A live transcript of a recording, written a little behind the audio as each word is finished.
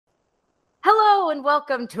and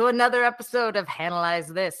welcome to another episode of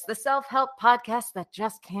Hannahlyze This, the self-help podcast that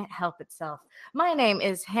just can't help itself. My name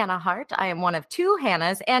is Hannah Hart. I am one of two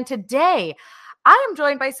Hannahs, and today I am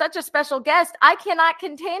joined by such a special guest. I cannot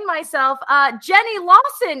contain myself. Jenny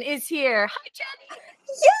Lawson is here. Hi, Jenny.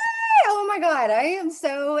 Yay! Oh my God, I am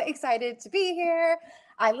so excited to be here.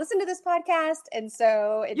 I listen to this podcast, and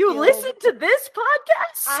so listen to this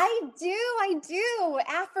podcast? I do.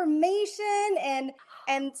 Affirmation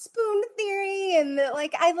and spoon theory, and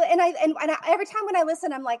every time when I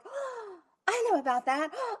listen, I'm like, oh, I know about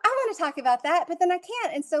that. Oh, I want to talk about that, but then I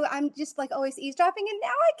can't, and so I'm just like always eavesdropping, and now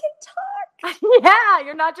I can talk. Yeah,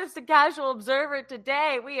 you're not just a casual observer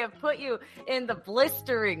today. We have put you in the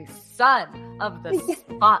blistering sun of the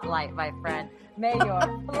spotlight, my friend. May your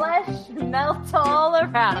flesh melt all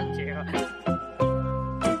around you.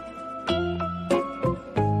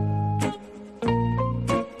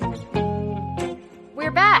 We're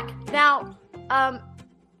back. Now,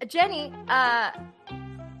 Jenny,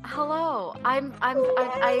 hello. I'm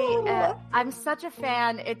such a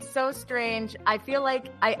fan. It's so strange. I feel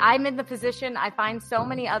like I'm in the position I find so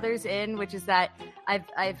many others in, which is that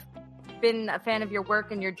I've been a fan of your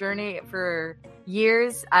work and your journey for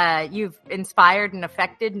years. You've inspired and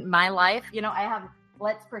affected my life. You know, I have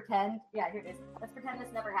Let's Pretend. Yeah, here it is. Let's Pretend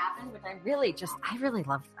This Never Happened, which I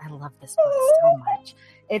love this book so much.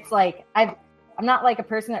 It's like I'm not like a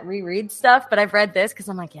person that rereads stuff, but I've read this because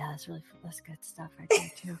I'm like, yeah, that's good stuff right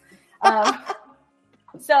there too.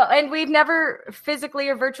 And we've never physically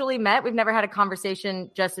or virtually met. We've never had a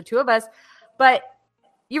conversation, just the two of us, but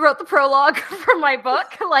you wrote the prologue for my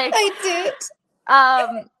book. Like I did.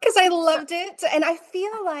 Because I loved it. And I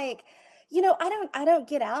feel like, I don't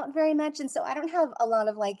get out very much. And so I don't have a lot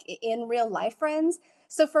of like in real life friends.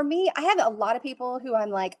 So for me, I have a lot of people who I'm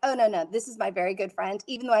like, oh, no, this is my very good friend,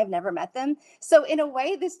 even though I've never met them. So in a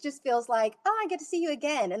way, this just feels like, oh, I get to see you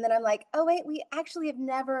again. And then I'm like, oh, wait, we actually have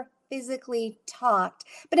never physically talked.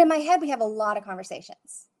 But in my head, we have a lot of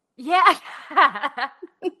conversations. Yeah.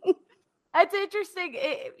 That's interesting.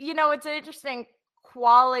 It's an interesting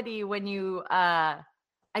quality when you, I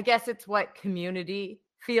guess it's what community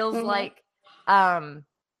feels like. And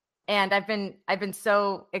I've been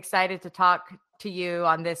so excited to talk to you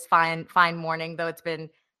on this fine morning, though it's been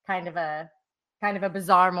kind of a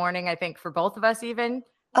bizarre morning, I think, for both of us even.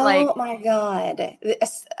 Oh my God.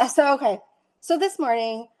 So this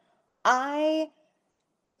morning my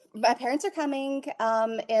parents are coming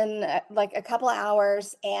in like a couple of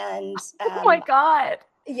hours, and oh my God.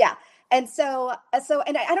 Yeah. And so I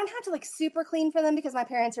don't have to like super clean for them because my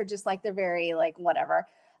parents are just like, they're very like whatever.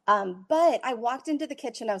 But I walked into the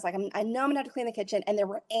kitchen. I was like, I know I'm gonna have to clean the kitchen, and there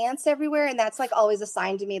were ants everywhere, and that's like always a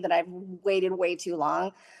sign to me that I've waited way too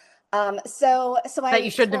long. So that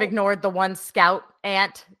you shouldn't have ignored the one scout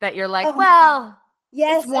ant that you're like,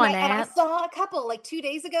 yes, it's one ant. ant. I saw a couple like 2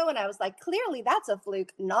 days ago, and I was like, clearly that's a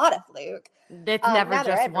fluke, not a fluke. It's never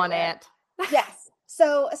just one ant. Yes.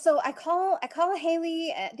 So I call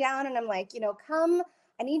Haley down, and I'm like, come,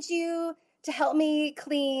 I need you to help me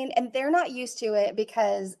clean. And they're not used to it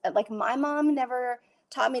because like my mom never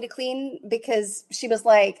taught me to clean because she was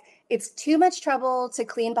like, it's too much trouble to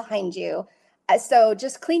clean behind you. So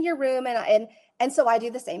just clean your room. And so I do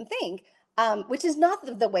the same thing, which is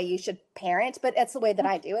not the way you should parent, but it's the way that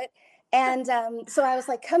I do it. And so I was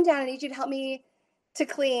like, come down, I need you to help me to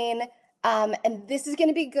clean. And this is going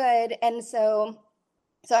to be good. And so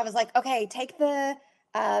I was like, okay, take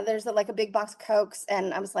there's like a big box of Cokes.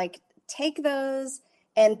 And I was like, take those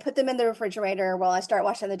and put them in the refrigerator while I start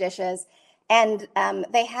washing the dishes. And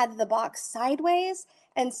they had the box sideways.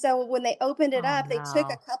 And so when they opened it up, they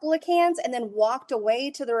took a couple of cans and then walked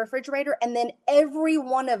away to the refrigerator. And then every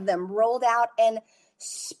one of them rolled out and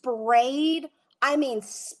sprayed. I mean,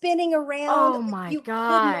 spinning around. Oh my God. Could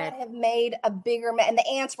not have made a bigger mess. And the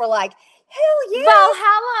ants were like, hell yeah.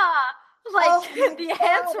 Valhalla. The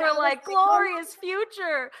ants were like, glorious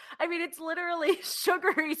future. I mean, it's literally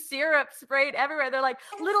sugary syrup sprayed everywhere. They're like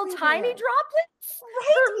little tiny droplets.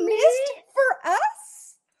 Right, mist for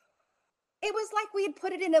us. It was like we had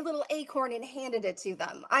put it in a little acorn and handed it to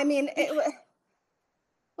them. I mean, it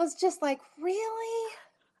was just like, really?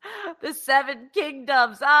 The Seven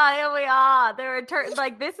Kingdoms. Here we are. They're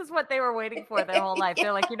like, this is what they were waiting for their whole life.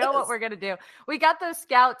 They're like, you know what we're going to do? We got those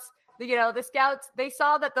scouts. The scouts, they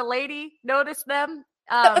saw that the lady noticed them,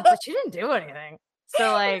 but she didn't do anything.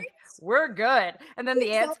 So, like, we're good. And then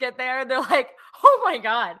the ants get there, and they're like, oh, my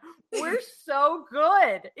God, we're so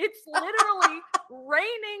good. It's literally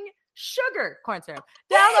raining corn syrup,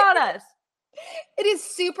 down on us. It is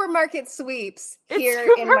supermarket sweeps here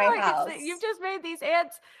in my house. You've just made these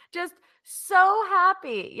ants just so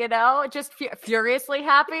happy, just furiously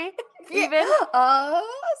happy even. Oh,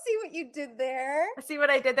 see what you did there. See what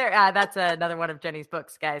I did there? That's another one of Jenny's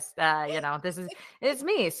books, guys. It's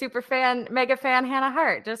me, super fan, mega fan, Hannah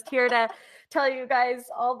Hart, just here to tell you guys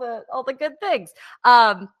all the good things.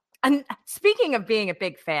 And speaking of being a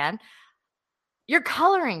big fan, your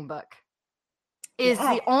coloring book is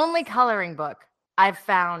the only coloring book I've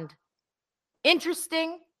found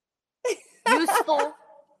interesting, useful,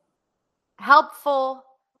 helpful,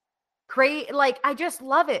 great. Like, I just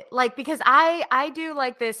love it. Like, because I do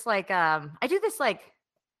like this, like, I do this like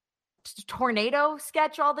tornado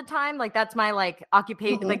sketch all the time. Like, that's my like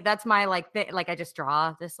occupation. Like, that's my like like I just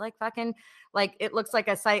draw this like fucking, like, it looks like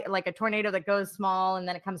a site, like a tornado that goes small and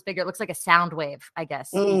then it comes bigger. It looks like a sound wave, I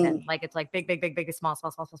guess. Even like, it's like big, big, big, big, small,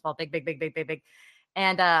 small, small, small, small, big, big, big, big, big, big.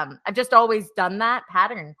 And I've just always done that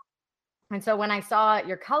pattern. And so when I saw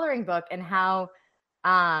your coloring book and how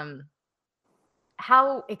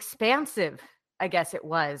expansive, I guess it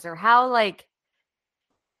was, or how like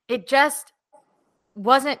it just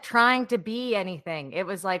wasn't trying to be anything. It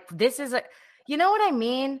was like, this is you know what I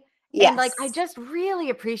mean? Yes. And like, I just really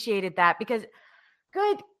appreciated that, because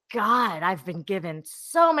good God, I've been given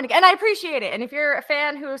so many, and I appreciate it. And if you're a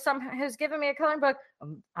fan who's given me a coloring book,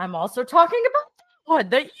 I'm also talking about the one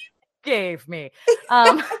that you gave me.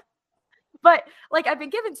 But like, I've been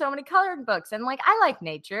given so many coloring books, and like, I like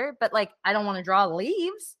nature, but like, I don't want to draw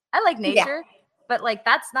leaves. I like nature, but like,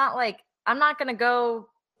 that's not like, I'm not going to go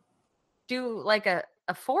do like a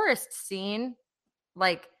forest scene.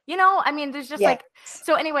 Like, I mean, there's just like,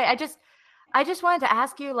 so anyway, I just wanted to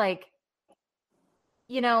ask you, like,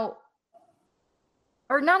 or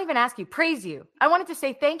not even ask you, praise you. I wanted to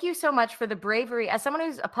say thank you so much for the bravery as someone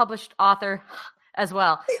who's a published author as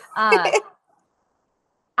well.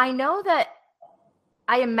 I know that,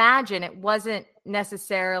 I imagine it wasn't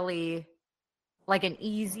necessarily like an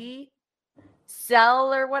easy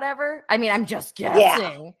sell or whatever. I mean, I'm just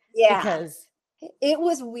guessing. Because it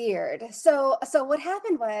was weird. So what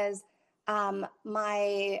happened was,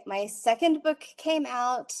 my second book came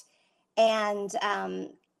out, and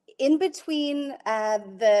in between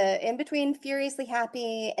Furiously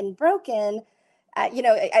Happy and Broken,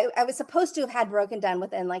 I was supposed to have had Broken done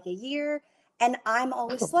within like a year, and I'm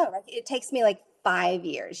always slow. Like, it takes me like 5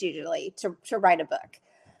 years usually to write a book.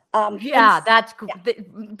 But like, that's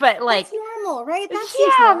normal, right? That's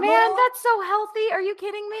normal. Man, that's so healthy. Are you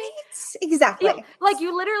kidding me? Right? Exactly. Like,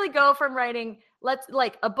 you literally go from writing,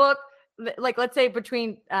 a book, like, let's say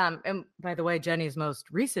between, and by the way, Jenny's most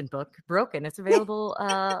recent book, Broken, it's available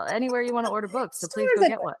anywhere you want to order books. So please go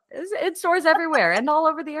get one. It's stores everywhere and all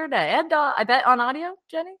over the internet. And I bet on audio,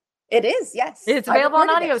 Jenny? It is, yes. It's available on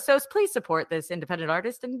audio. So please support this independent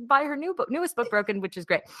artist and buy her newest book, Broken, which is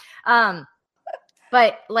great.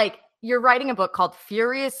 But like, you're writing a book called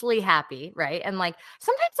Furiously Happy, right? And like,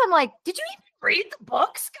 sometimes I'm like, did you even read the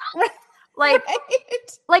book, Scott? Like,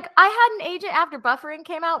 like, I had an agent after Buffering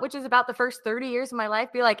came out, which is about the first 30 years of my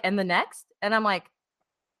life, be like, and the next? And I'm like,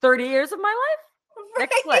 30 years of my life? Right.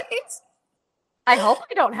 Next what? I hope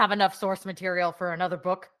I don't have enough source material for another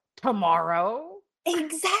book tomorrow.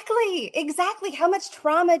 Exactly. How much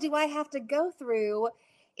trauma do I have to go through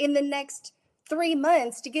in the next 3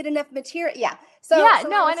 months to get enough material? Yeah.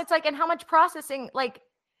 And it's like, and how much processing, like,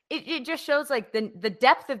 it just shows like the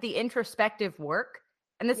depth of the introspective work.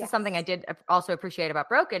 And this is something I did also appreciate about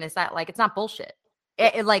Broken, is that like, it's not bullshit.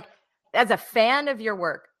 It like, as a fan of your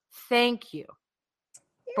work, thank you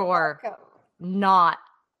for not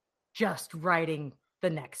just writing the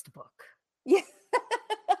next book. Yeah.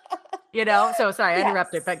 So sorry, I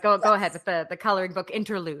interrupted, but go ahead with the coloring book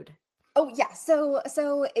interlude. Oh yeah. So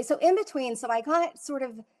in between, so I got sort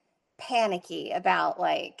of panicky about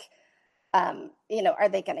like, are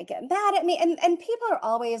they going to get mad at me? And people are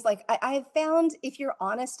always like, I've found, if you're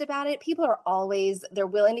honest about it, people are always, they're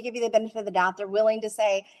willing to give you the benefit of the doubt. They're willing to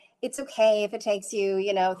say, it's okay if it takes you,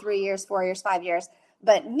 3 years, 4 years, 5 years.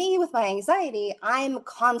 But me, with my anxiety, I'm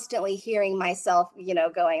constantly hearing myself,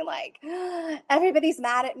 going like, everybody's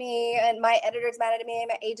mad at me, and my editor's mad at me, and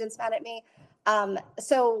my agent's mad at me.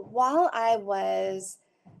 So while I was,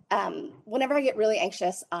 whenever I get really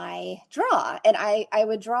anxious, I draw, and I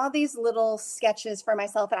would draw these little sketches for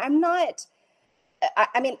myself. And I'm not,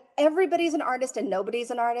 I mean, everybody's an artist and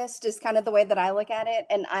nobody's an artist is kind of the way that I look at it.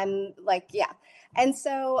 And I'm like, yeah. And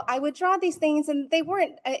so I would draw these things, and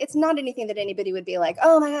it's not anything that anybody would be like,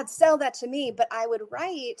 oh my God, sell that to me. But I would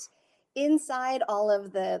write inside all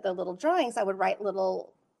of the little drawings, I would write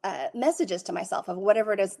little messages to myself of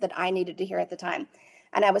whatever it is that I needed to hear at the time.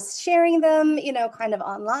 And I was sharing them, kind of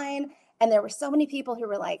online. And there were so many people who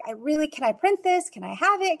were like, can I print this? Can I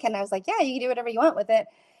have it? I was like, yeah, you can do whatever you want with it.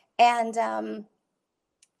 And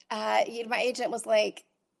my agent was like,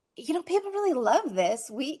 people really love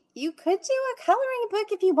this. You could do a coloring book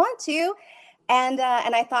if you want to. And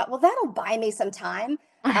I thought, well, that'll buy me some time.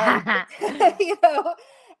 you know,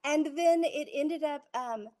 and then it ended up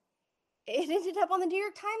on the New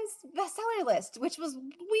York Times bestseller list, which was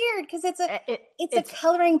weird because it's a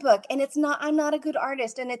coloring book, and I'm not a good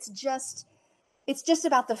artist, and it's just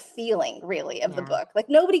about the feeling really of the book. Like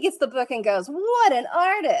nobody gets the book and goes, what an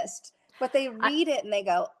artist, but they read it and they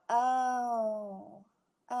go, oh,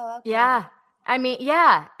 okay. Yeah. I mean,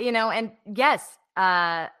 yeah, and yes,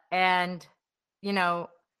 and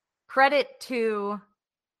credit to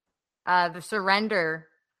the surrender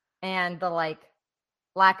and the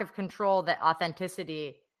lack of control that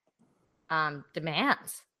authenticity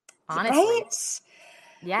demands, honestly. Right?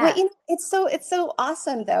 Yeah. Well, it's so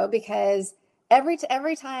awesome though, because every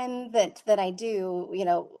time that I do,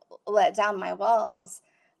 let down my walls,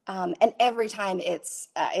 and every time it's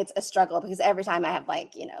a struggle, because every time I have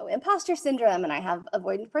imposter syndrome, and I have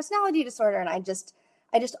avoidant personality disorder, and I just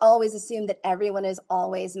always assume that everyone is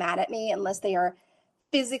always mad at me unless they are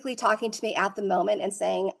physically talking to me at the moment and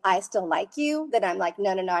saying, I still like you. Then I'm like,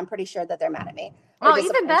 no, I'm pretty sure that they're mad at me. Oh,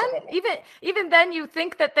 even then you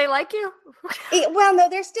think that they like you? Well, no,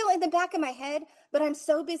 they're still in the back of my head, but I'm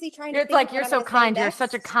so busy trying to think. It's like, you're so kind. You're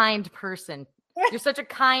such a kind person. You're such a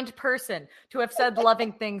kind person to have said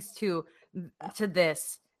loving things to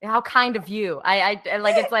this. How kind of you. I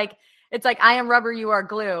like, it's like I am rubber, you are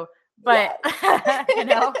glue. But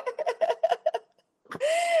yes.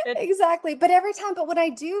 Exactly. But what I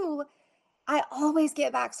do, I always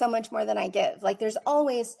get back so much more than I give. Like there's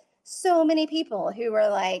always so many people who are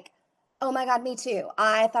like, oh my God, me too.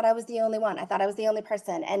 I thought I was the only one. I thought I was the only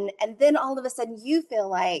person. And then all of a sudden you feel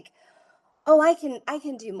like, oh, I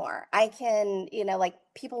can do more. I can,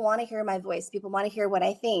 people want to hear my voice. People want to hear what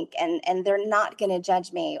I think, and they're not going to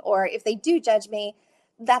judge me. Or if they do judge me,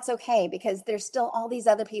 that's okay, because there's still all these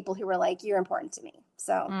other people who are like, you're important to me.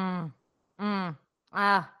 So.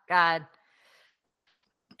 God.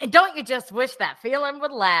 And don't you just wish that feeling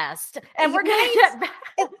would last? And we're gonna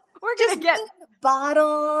get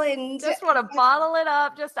bottle and just want to bottle it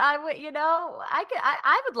up. I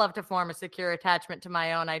would love to form a secure attachment to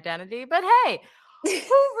my own identity, but hey, what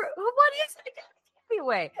is identity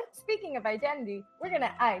anyway? Speaking of identity, we're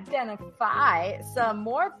gonna identify some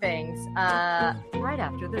more things right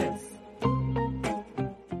after this.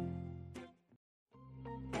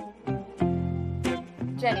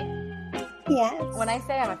 Jenny. Yes. When I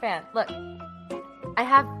say I'm a fan, look,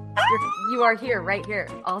 you are here, right here,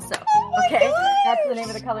 also. Oh okay? Gosh. That's the name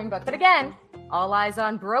of the coloring book. But again, All Eyes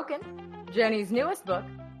on Broken, Jenny's newest book,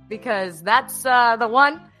 because that's the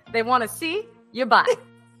one they want to see you buy.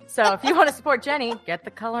 So if you want to support Jenny, get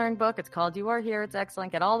the coloring book. It's called You Are Here. It's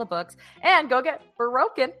excellent. Get all the books. And go get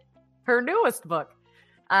Broken, her newest book.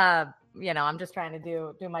 I'm just trying to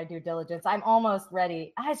do my due diligence. I'm almost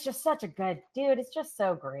ready. It's just such a good dude. It's just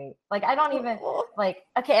so great. Like, I don't even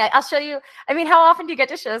okay, I'll show you. I mean, how often do you get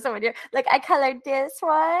to show someone I colored this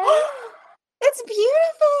one? It's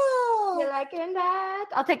beautiful. You liking that?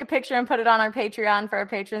 I'll take a picture and put it on our Patreon for our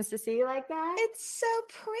patrons to see like that. It's so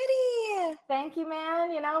pretty. Thank you,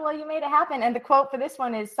 man. Well, you made it happen. And the quote for this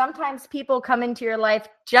one is, sometimes people come into your life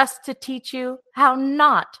just to teach you how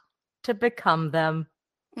not to become them.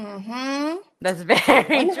 Mm-hmm. That's very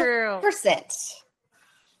 100%. True. 100%.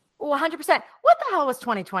 100%. What the hell was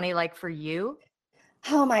 2020 like for you?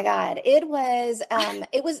 Oh my God. It was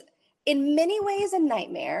in many ways a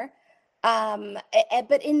nightmare.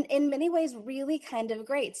 But in many ways really kind of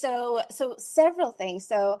great. So several things.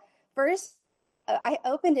 So first, I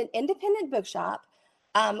opened an independent bookshop,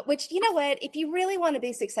 which, you know what, if you really want to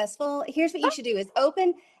be successful, here's what you should do is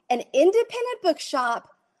open an independent bookshop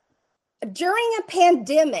during a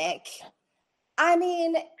pandemic. I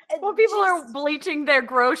mean, well, people are bleaching their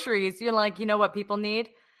groceries. You're like, you know what people need?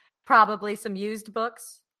 Probably some used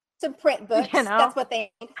books. Some print books. That's what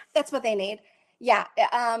they need. Yeah.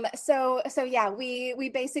 So yeah,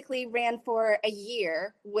 we basically ran for a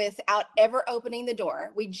year without ever opening the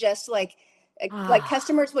door. We just like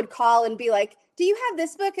customers would call and be like, do you have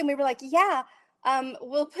this book? And we were like, yeah.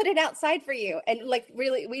 We'll put it outside for you. And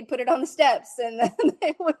really, we'd put it on the steps, and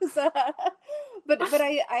it was, but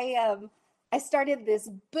I started this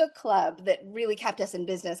book club that really kept us in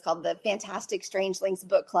business called the Fantastic Strangelings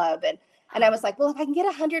Book Club. And I was like, well, if I can get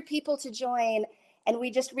 100 people to join and we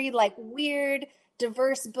just read weird,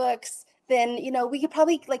 diverse books, then, we could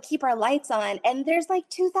probably keep our lights on. And there's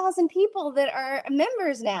 2,000 people that are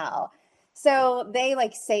members now. So they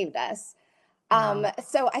like saved us. Wow.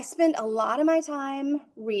 So I spent a lot of my time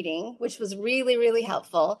reading, which was really, really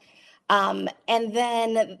helpful. And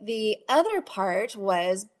then the other part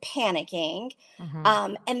was panicking.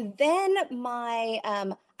 Hmm. And then I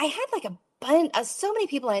had like a bunch, so many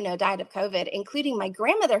people I know died of COVID, including my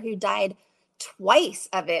grandmother who died twice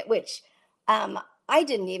of it, which um, I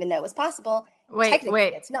didn't even know was possible. Wait, Technically,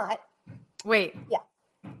 wait, it's not. wait. Yeah.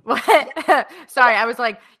 What? Yeah. Sorry, Okay. I was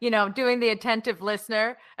like, doing the attentive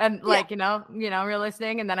listener and Yeah. like, you're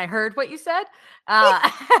listening and then I heard what you said.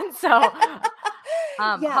 And so,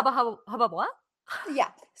 Yeah. hubba what? Yeah.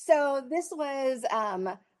 So this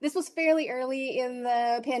was fairly early in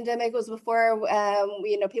the pandemic. It was before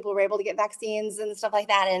people were able to get vaccines and stuff like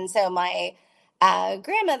that. And so my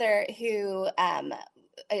grandmother, who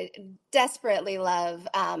I desperately love,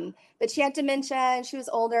 but she had dementia and she was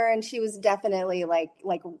older and she was definitely like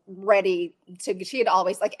ready to. She had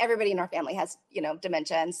always, like, everybody in our family has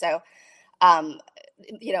dementia, and so um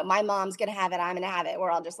my mom's gonna have it, I'm gonna have it. We're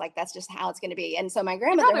all just like, that's just how it's gonna be. And so my You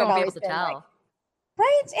grandmother probably had won't be able always to been like, tell.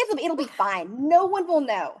 right? It'll be fine. No one will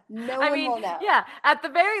know. No I one mean, will know. yeah, at the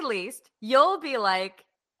very least, you'll be like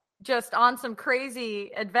just on some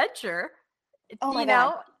crazy adventure, Oh my you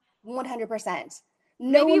God. know? 100%. No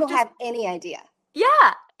Maybe one you've will just, have any idea.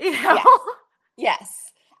 yeah, Yes. Yes.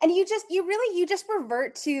 And you just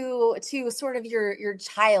revert to sort of your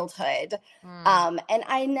childhood. Mm, And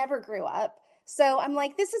I never grew up. So I'm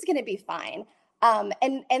like, this is gonna be fine.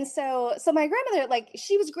 And so my grandmother, like,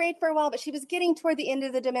 she was great for a while, but she was getting toward the end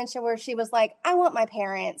of the dementia where she was like, I want my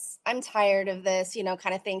parents. I'm tired of this,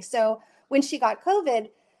 kind of thing. So when she got COVID,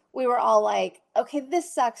 we were all like, okay,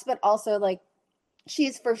 this sucks, but also like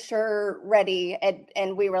she's for sure ready.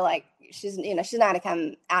 And we were like, she's not gonna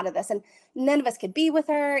come out of this. And none of us could be with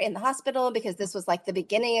her in the hospital because this was like the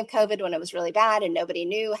beginning of COVID when it was really bad and nobody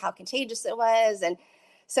knew how contagious it was. And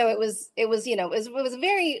so it was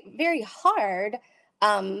very, very hard.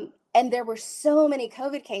 And there were so many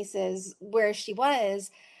COVID cases where she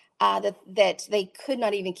was, that they could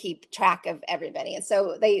not even keep track of everybody. And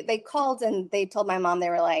so they called and they told my mom, they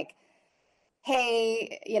were like,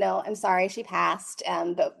 hey, I'm sorry she passed,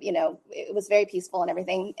 but it was very peaceful and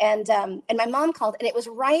everything. And my mom called, and it was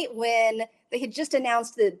right when they had just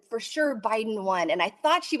announced that for sure Biden won, and I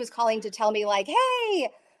thought she was calling to tell me like, hey,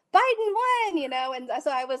 Biden won, and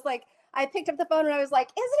so I was like, I picked up the phone and I was like,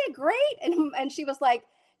 isn't it great? And she was like,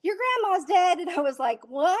 your grandma's dead, and I was like,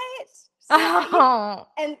 what? oh,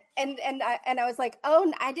 And I was like,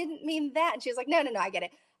 oh, I didn't mean that. And she was like, no, I get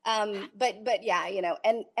it. But yeah,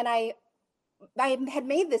 I had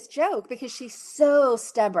made this joke because she's so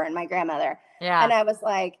stubborn, my grandmother. yeah. And I was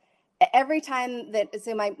like, every time that,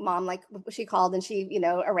 so my mom, like, she called and she,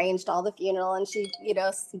 arranged all the funeral and she,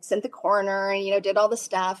 sent the coroner and, did all the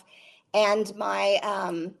stuff. And my,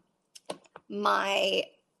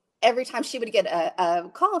 every time she would get a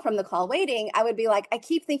call from the call waiting, I would be like, I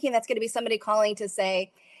keep thinking that's going to be somebody calling to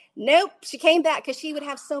say, nope, she came back, because she would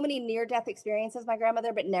have so many near-death experiences, my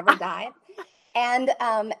grandmother, but never died. And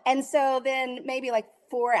so then maybe like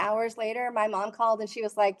 4 hours later, my mom called and she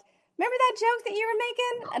was like, remember that joke that you were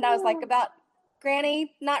making? And I was like, about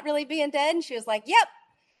Granny not really being dead? And she was like, yep,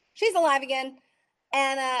 she's alive again.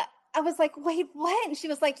 And I was like, wait, what? And she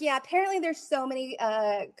was like, yeah, apparently there's so many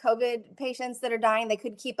COVID patients that are dying, they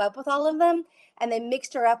couldn't keep up with all of them. And they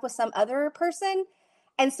mixed her up with some other person.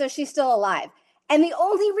 And so she's still alive. And the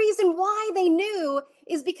only reason why they knew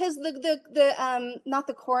is because the not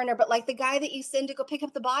the coroner, but like the guy that you send to go pick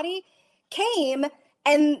up the body came,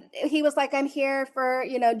 and he was like, I'm here for,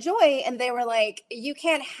 Joy. And they were like, you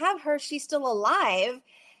can't have her. She's still alive.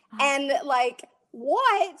 And like,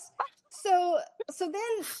 what? So so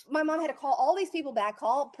then my mom had to call all these people back,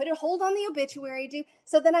 put a hold on the obituary.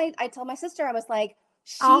 So then I told my sister, I was like,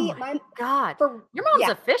 Oh my God. for Your mom's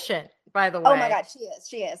yeah. efficient, by the Oh my way. God,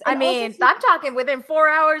 she is. I And also mean, I'm talking within 4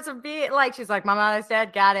 hours of being like, she's like, my mother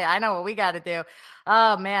said, got it. I know what we got to do.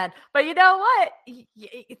 Oh man. But you know what?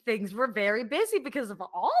 Things were very busy because of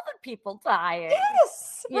all the people dying.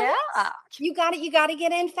 yes, Yeah. right? You got to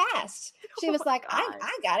get in fast. She Oh was like, my God.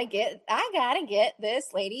 I got to get this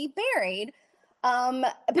lady buried. They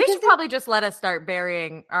Because should probably just let us start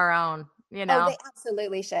burying our own, oh, they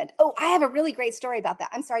absolutely should. Oh, I have a really great story about that.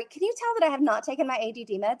 I'm sorry. Can you tell that I have not taken my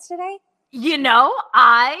ADD meds today?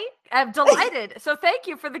 I am delighted. So thank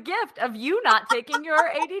you for the gift of you not taking your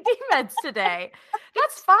ADD meds today.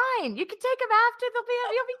 That's fine. You can take them after.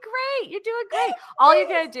 You'll be great. You're doing great. All you're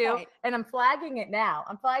going to do, Right. and I'm flagging it now.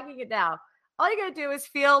 All you're going to do is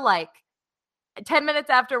feel like 10 minutes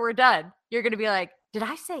after we're done, you're going to be like, did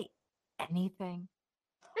I say anything?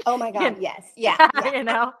 Oh my God. Yes. Yeah.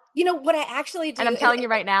 Yeah. You know what I actually do. And I'm telling you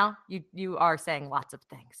right now, you are saying lots of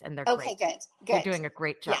things and they're okay, great. Good. You're doing a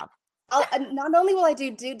great job. Yeah. Not only will I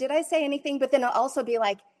did I say anything, but then I'll also be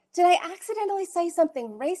like, did I accidentally say something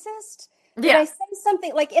racist? Did I say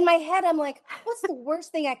something like in my head? I'm like, what's the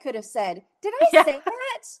worst thing I could have said? Did I say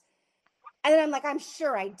that? And then I'm like, I'm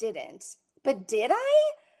sure I didn't, but did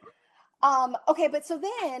I? Okay. But so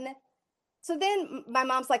then my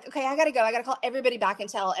mom's like, okay, I gotta go. I gotta call everybody back and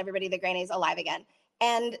tell everybody that Granny's alive again.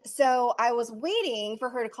 And so I was waiting for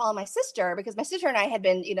her to call my sister because my sister and I had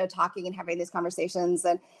been, talking and having these conversations.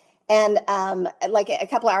 And like a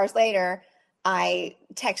couple of hours later, I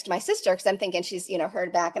text my sister because I'm thinking she's,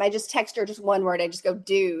 heard back. And I just text her just one word. I just go,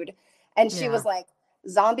 dude. And she was like,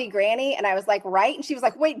 zombie Granny. And I was like, right. And she was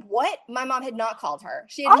like, wait, what? My mom had not called her.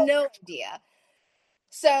 She had no idea.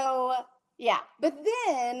 So yeah. But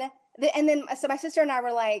then so my sister and I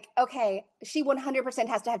were like, okay, she 100%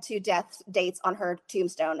 has to have 2 death dates on her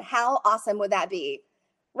tombstone. How awesome would that be?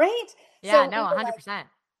 Right? Yeah, so no, 100%. Like,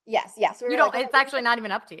 yes. So you don't, it's actually not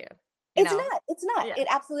even up to you. It's not. Yeah. It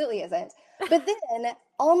absolutely isn't. But then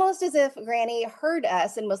almost as if Granny heard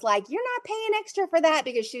us and was like, you're not paying extra for that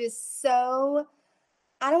because she was so,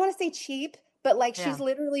 I don't want to say cheap, but like she's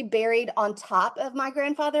literally buried on top of my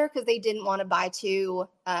grandfather because they didn't want to buy 2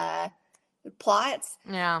 plots.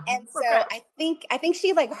 Yeah. And so I think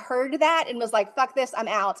she like heard that and was like, fuck this, I'm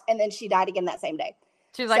out. And then she died again that same day.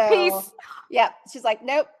 She's like, peace. Yeah. She's like,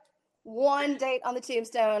 nope. 1 date on the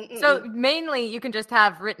tombstone. Mm-mm. So mainly you can just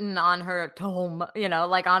have written on her tomb,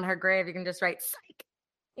 like on her grave, you can just write psych,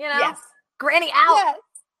 Yes. Granny out. Yes.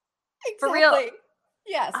 Exactly. For real.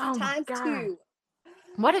 Yes. Times 2.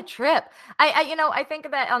 What a trip. I think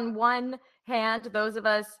that on one hand, those of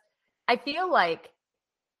us, I feel like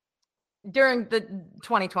during the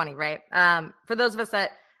 2020, right? For those of us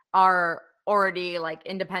that are already like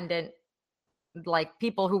independent, like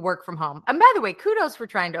people who work from home. And by the way, kudos for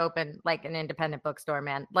trying to open like an independent bookstore,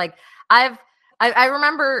 man. Like I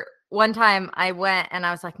remember one time I went and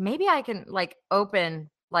I was like, maybe I can like open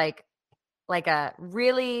like a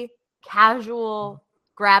really casual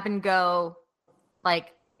grab and go,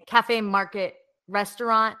 like cafe market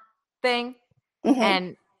restaurant thing.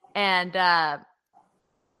 Mm-hmm. And I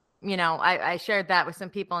shared that with some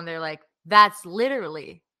people and they're like, that's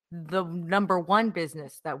literally the number 1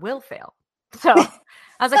 business that will fail. So I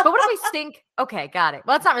was like, but what if we stink? Okay, got it.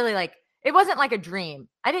 Well, it's not really like, it wasn't like a dream.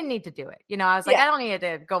 I didn't need to do it. I was like, I don't need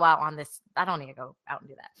to go out on this. I don't need to go out and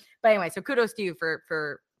do that. But anyway, so kudos to you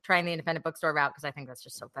for trying the independent bookstore route because I think that's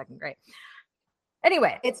just so fucking great.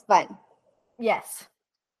 Anyway. It's fun. Yes.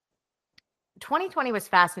 2020 was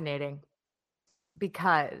fascinating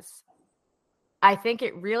because I think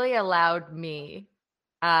it really allowed me,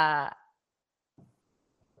 I've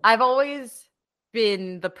always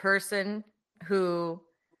been the person who,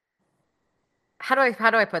 how do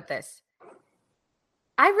I put this?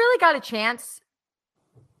 I really got a chance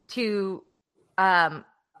to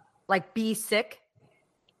like be sick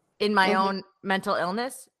in my own mental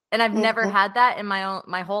illness. And I've never had that in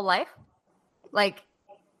my whole life. Like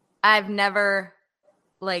I've never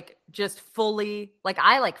like just fully, like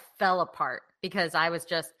I like fell apart because I was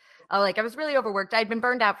just I was really overworked. I'd been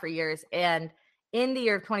burned out for years. And in the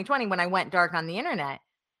year of 2020, when I went dark on the internet,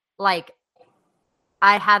 like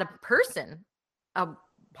I had a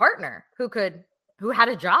partner who had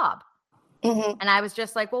a job. Mm-hmm. And I was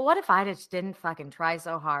just like, well, what if I just didn't fucking try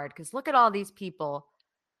so hard? Because look at all these people.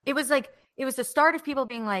 It was the start of people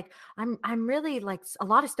being like, I'm really like, a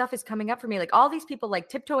lot of stuff is coming up for me. Like all these people like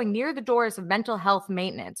tiptoeing near the doors of mental health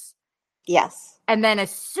maintenance. Yes. And then as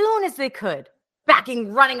soon as they could,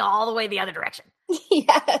 running all the way the other direction.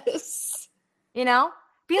 Yes. Being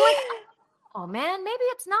like, oh man, maybe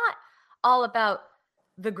it's not all about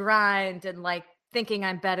the grind and like thinking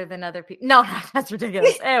I'm better than other people. No, that's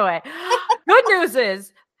ridiculous. Anyway, good news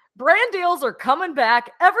is brand deals are coming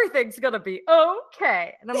back. Everything's going to be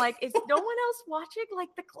okay. And I'm like, is no one else watching? Like,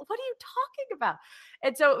 what are you talking about?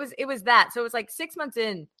 And so it was that. So it was like 6 months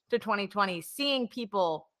in to 2020, seeing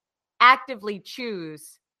people actively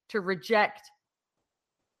choose to reject.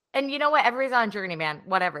 And you know what? Everybody's on a journey, man.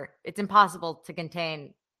 Whatever. It's impossible to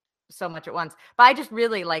contain so much at once. But I just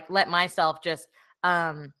really like let myself just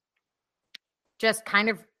kind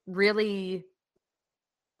of really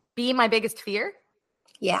be my biggest fear.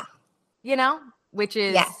 Yeah. Which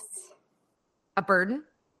is a burden,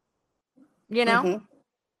 Mm-hmm.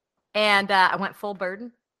 And I went full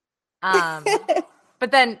burden.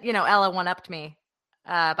 But then, Ella one-upped me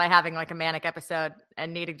by having like a manic episode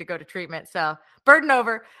and needing to go to treatment. So burden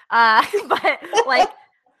over. But like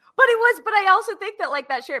but I also think that like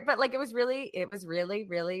that shirt, but like it was really,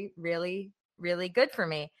 really good for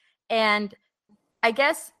me. And I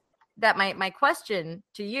guess that my question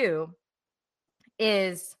to you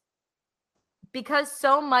is, because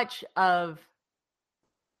so much of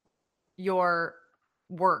your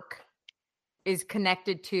work is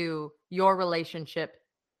connected to your relationship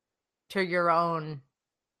to your own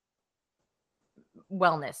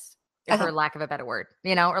wellness, for lack of a better word,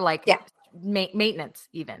 or like maintenance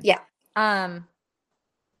even. Yeah.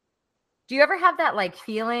 Do you ever have that like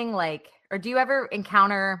feeling like, or do you ever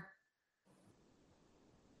encounter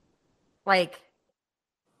like,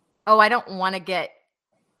 oh, I don't want to get,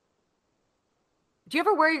 do you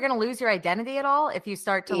ever worry you're going to lose your identity at all if you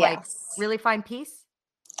start to like really find peace?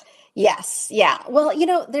 Yes. Yeah. Well,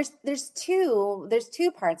 there's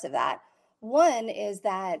two parts of that. One is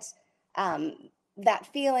that, that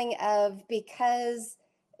feeling of, because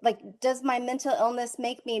like, does my mental illness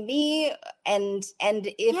make me? And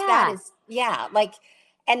if that is, like,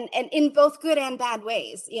 and in both good and bad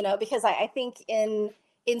ways, because I think in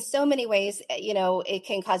so many ways, it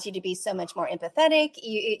can cause you to be so much more empathetic.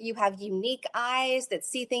 You have unique eyes that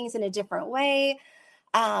see things in a different way.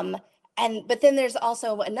 But then there's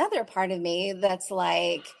also another part of me that's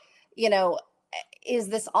like, is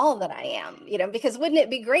this all that I am? Because wouldn't it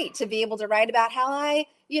be great to be able to write about how I'm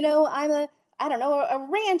I don't know, a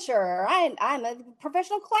rancher, or I'm a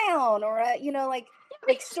professional clown, or like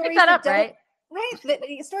stories that don't,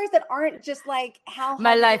 stories that aren't just like how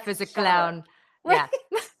my life is a clown. Right?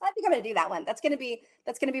 Yeah. I think I'm gonna do that one. That's gonna be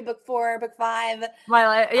book 4, book 5. My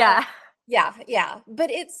life, yeah. Yeah.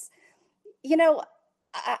 But it's,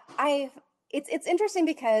 it's interesting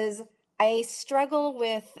because I struggle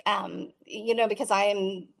with, because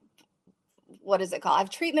I'm, what is it called? I have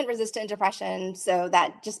treatment resistant depression. So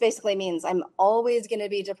that just basically means I'm always going to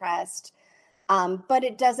be depressed. But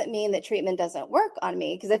it doesn't mean that treatment doesn't work on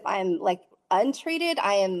me. Because if I'm like untreated,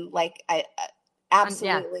 I am like,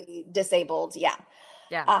 absolutely disabled. Yeah.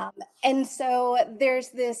 And so there's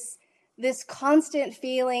this constant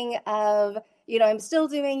feeling of, I'm still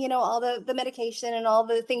doing, all the medication and all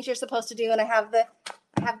the things you're supposed to do. And I have the,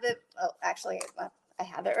 oh, actually, I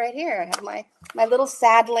have it right here. I have my little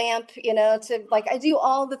sad lamp, to like, I do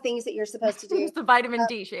all the things that you're supposed to do. It's the vitamin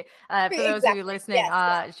D. For those of you listening,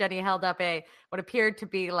 Jenny held up what appeared to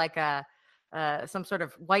be like some sort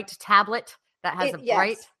of white tablet that has a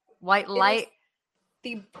bright white light.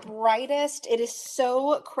 The brightest. It is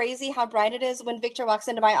so crazy how bright it is. When Victor walks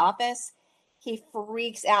into my office, he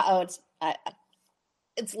freaks out. Oh,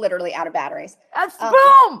 it's literally out of batteries.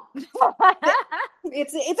 Boom!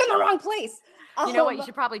 It's in the wrong place. You know what? You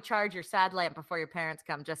should probably charge your sad lamp before your parents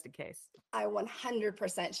come, just in case. I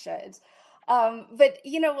 100% should. But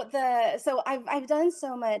so I've done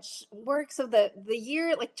so much work. So the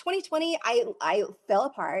year like 2020, I fell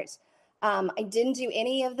apart. I didn't do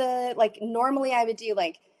any of the, like, normally I would do,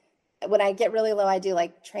 like, when I get really low, I do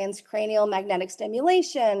like transcranial magnetic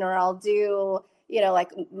stimulation, or I'll do,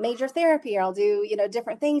 like major therapy, or I'll do,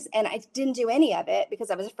 different things. And I didn't do any of it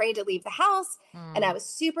because I was afraid to leave the house and I was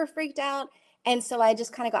super freaked out. And so I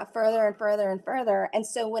just kind of got further and further and further. And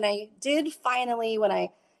so when I did finally, when I,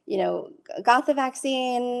 got the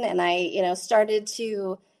vaccine and I, started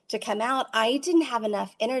to come out, I didn't have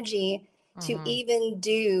enough energy to even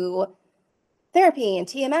do therapy and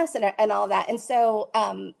TMS and all that. And so,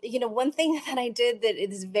 one thing that I did that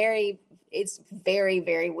it's very,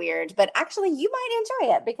 very weird, but actually you might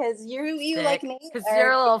enjoy it because you like me. Because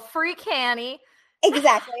you're a little freak Hanny.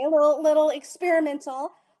 Exactly. A little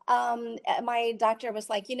experimental. My doctor was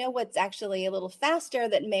like, what's actually a little faster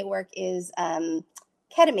that may work is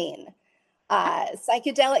ketamine,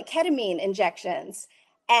 psychedelic ketamine injections.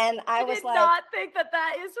 And I was did like, not think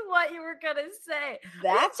that is what you were going to say.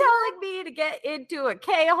 That's telling me to get into a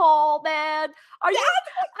K-hole, man. Are you?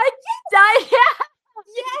 Yes.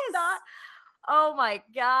 Not, oh my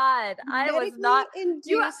God. I was not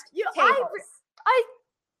induced.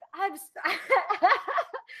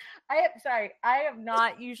 I'm sorry. I am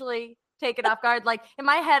not usually taken off guard. Like in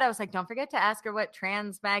my head, I was like, don't forget to ask her what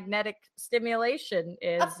transmagnetic stimulation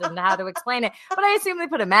is and how to explain it. But I assume they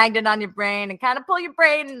put a magnet on your brain and kind of pull your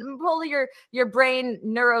brain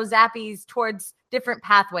neurozappies towards different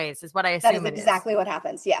pathways is what I assume. That is exactly what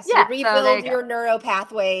happens. Yes. Yeah, you rebuild your neuro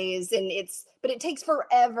pathways, and but it takes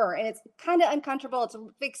forever, and it's kind of uncomfortable. It's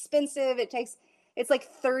expensive. It's like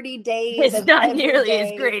 30 days. It's not nearly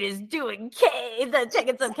as great as doing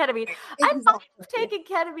taking some ketamine. Exactly. I've taken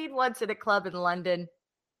ketamine once at a club in London.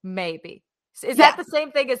 Maybe. Is that the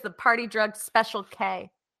same thing as the party drug Special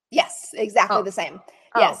K? Yes, exactly the same.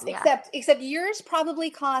 Yes, yeah. except yours probably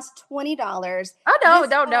cost $20. Oh no, This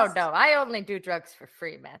no, no, cost. no. I only do drugs for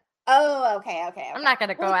free, man. Oh, okay. I'm not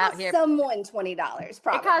gonna Well, go it out costs here. someone $20, It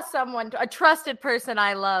probably. costs someone, a trusted person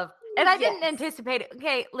I love. And I didn't Yes. anticipate it.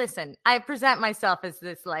 Okay, listen, I present myself as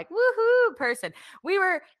this like woohoo person. We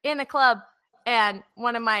were in a club, and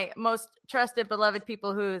one of my most trusted, beloved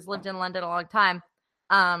people who's lived in London a long time,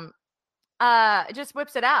 just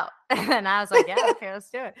whips it out. And I was like, yeah, okay, let's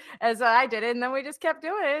do it. And so I did it, and then we just kept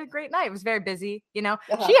doing it. Great night. It was very busy, you know.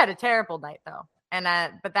 She had a terrible night though. And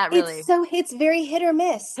but that really It's very hit or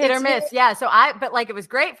miss. hit or miss. Yeah. So but like it was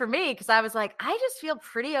great for me because I was like, I just feel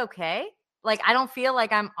pretty okay. Like I don't feel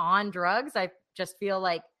like I'm on drugs. I just feel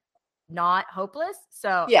like not hopeless.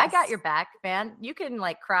 So I got your back, man. You can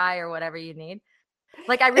like cry or whatever you need.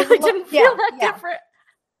 Like I really didn't feel that different.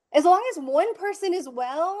 As long as one person is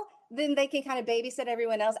well, then they can kind of babysit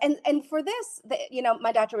everyone else. And for this,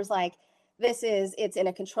 my doctor was like, it's in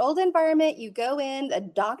a controlled environment. You go in, a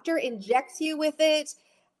doctor injects you with it.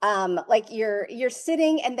 Like you're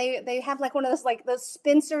sitting, and they have like one of those, like those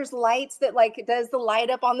Spencer's lights that like does the light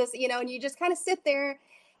up on this, and you just kind of sit there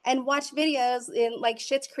and watch videos in like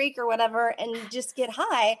Schitt's Creek or whatever and just get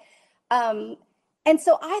high. And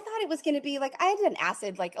so I thought it was going to be like, I did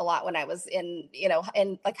acid like a lot when I was in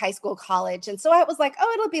like high school, college. And so I was like,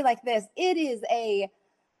 oh, it'll be like this. It is a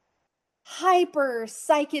hyper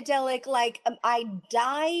psychedelic, like I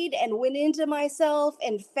died and went into myself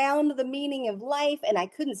and found the meaning of life, and I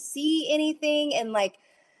couldn't see anything. And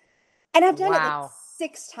I've done it like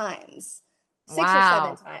 6 times, 6 or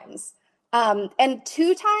 7 times. And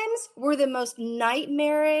 2 times were the most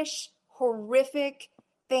nightmarish, horrific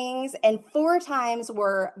things, and 4 times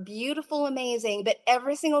were beautiful, amazing, but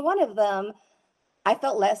every single one of them I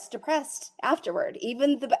felt less depressed afterward.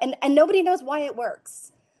 And nobody knows why it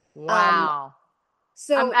works. Wow.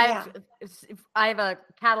 So I have a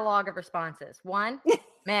catalog of responses. 1,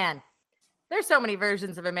 man, there's so many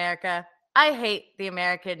versions of America. I hate the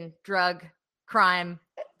American drug crime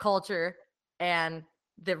culture and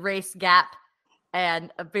the race gap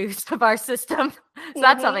and abuse of our system. So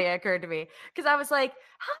that's something that occurred to me because I was like,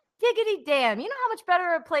 how diggity damn, you know how much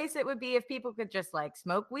better a place it would be if people could just like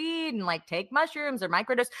smoke weed and like take mushrooms or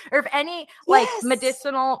microdose, or if any like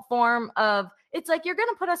medicinal form of, it's like you're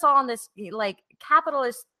gonna put us all on this like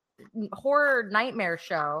capitalist horror nightmare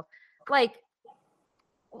show. Like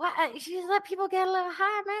what, you just let people get a little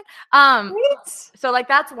high, man. So like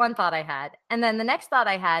that's one thought I had. And then the next thought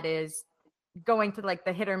I had is going to like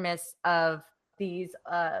the hit or miss of these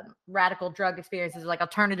radical drug experiences, like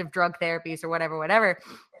alternative drug therapies or whatever.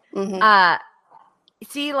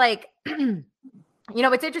 See, like,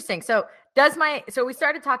 it's interesting. So we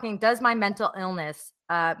started talking, does my mental illness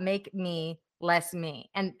make me less me?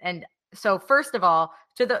 And so first of all,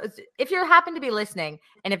 if you happen to be listening,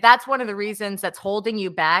 and if that's one of the reasons that's holding you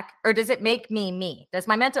back, or does it make me me? Does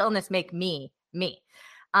my mental illness make me me?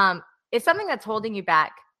 It's something that's holding you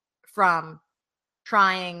back from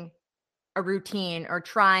trying a routine or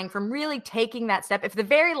trying from really taking that step. If the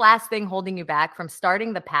very last thing holding you back from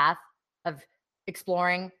starting the path of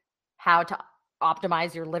exploring how to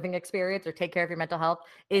optimize your living experience or take care of your mental health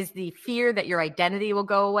is the fear that your identity will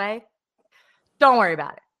go away, don't worry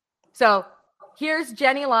about it. So here's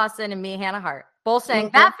Jenny Lawson and me, Hannah Hart, both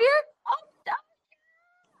saying that fear,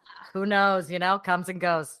 who knows, comes and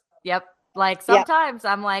goes. Yep. Like sometimes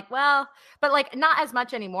I'm like, well, but like not as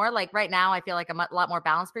much anymore. Like right now, I feel like a lot more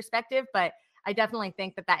balanced perspective, but I definitely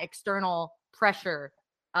think that external pressure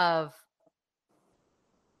of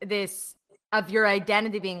your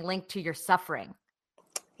identity being linked to your suffering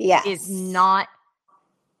is not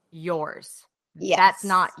yours. That's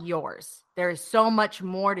not yours. There is so much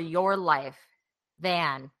more to your life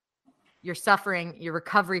than your suffering, your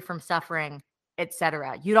recovery from suffering,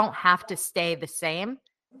 etc. You don't have to stay the same.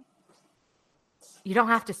 You don't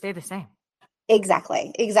have to stay the same.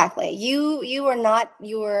 Exactly. You are not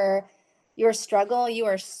your struggle. You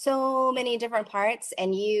are so many different parts,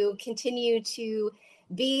 and you continue to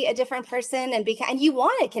be a different person, and you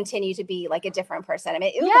want to continue to be like a different person. I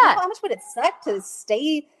mean, how much would it suck to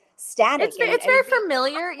stay static? It's very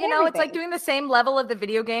familiar, it's like doing the same level of the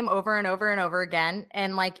video game over and over and over again.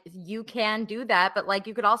 And like, you can do that, but like,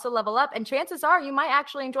 you could also level up, and chances are you might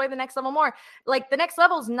actually enjoy the next level more. Like the next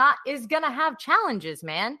level is going to have challenges,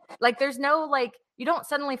 man. Like there's no, like, you don't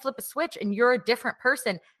suddenly flip a switch and you're a different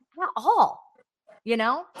person at all,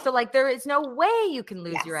 So like, there is no way you can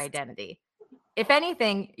lose your identity. If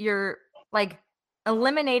anything, you're like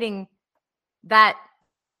eliminating that.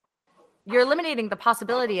 You're eliminating the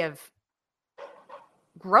possibility of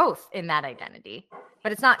growth in that identity,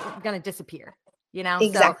 but it's not going to disappear,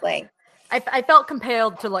 Exactly. I felt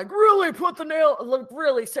compelled to like really put the nail, like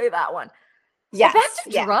really say that one. Yes. Back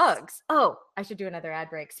to drugs. Oh, I should do another ad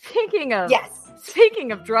break. Speaking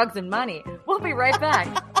of drugs and money, we'll be right back.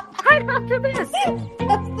 Right after this.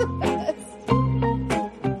 That's the best.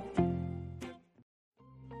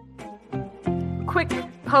 Quick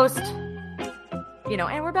post,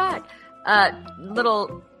 and we're back.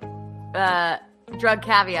 Little drug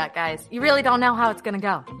caveat, guys. You really don't know how it's going to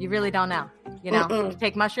go. You really don't know. You can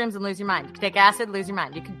take mushrooms and lose your mind. You can take acid, lose your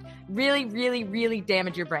mind. You can really, really, really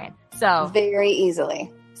damage your brain. So very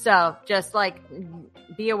easily. So just like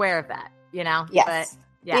be aware of that, Yes. But,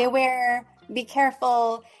 yeah. Be aware, be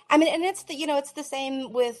careful. I mean, and it's it's the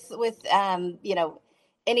same with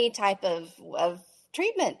any type of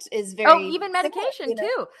treatment is very even medication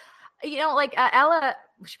too. Like Ella,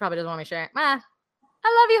 she probably doesn't want me sharing. I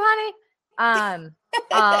love you, honey.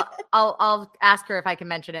 I'll ask her if I can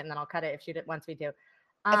mention it, and then I'll cut it if she wants me to.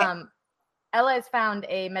 Okay. Ella has found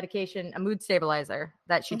a medication, a mood stabilizer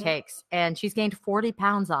that she takes, and she's gained 40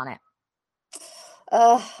 pounds on it.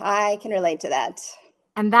 I can relate to that.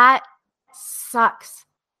 And that sucks.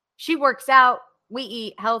 She works out. We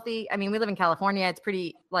eat healthy. I mean, we live in California. It's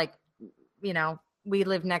pretty we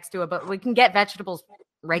live next to but we can get vegetables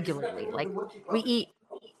regularly. Like we eat.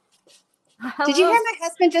 Did you hear my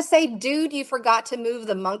husband just say, dude, you forgot to move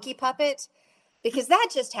the monkey puppet? Because that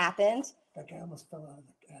just happened. That guy almost fell out of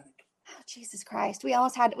the attic. Oh, Jesus Christ. We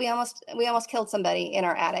almost killed somebody in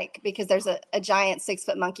our attic because there's a giant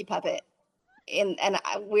 6-foot monkey puppet.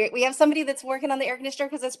 We have somebody that's working on the air conditioner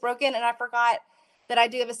because it's broken, and I forgot that I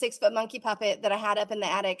do have a 6-foot monkey puppet that I had up in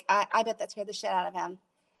the attic. I bet that scared the shit out of him.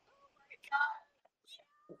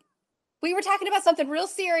 We were talking about something real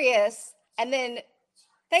serious, and then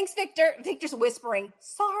thanks, Victor. Victor's whispering,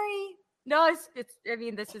 sorry. No, it's I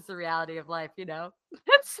mean, this is the reality of life,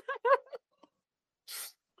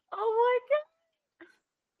 Oh my God.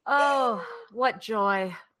 Oh, what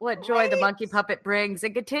joy. What joy the monkey puppet brings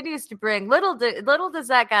and continues to bring. Little does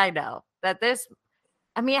that guy know that this,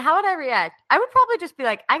 I mean, how would I react? I would probably just be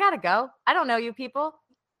like, I gotta go. I don't know you people.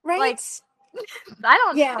 Right. Like, I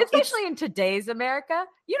don't, especially in today's America,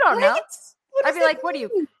 you don't know. I'd be like, what is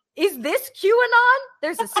this QAnon?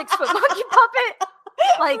 There's a 6-foot monkey puppet.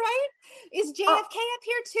 Like, right? Is JFK up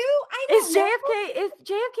here too? I don't know. Is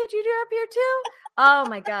JFK Jr. up here too? Oh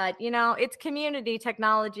my God. It's community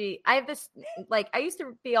technology. I have this, I used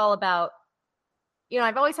to be all about,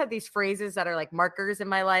 I've always had these phrases that are like markers in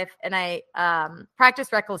my life. And I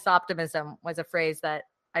practice reckless optimism was a phrase that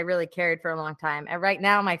I really carried for a long time. And right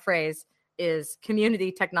now my phrase is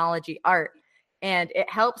community technology art. And it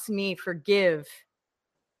helps me forgive.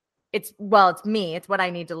 It's me. It's what I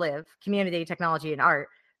need to live. Community, technology, and art.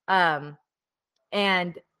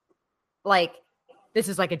 And this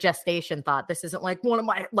is like a gestation thought. This isn't like one of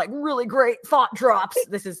my really great thought drops.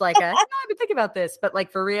 This is like I've been thinking about this, but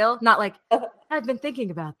for real, not like I've been thinking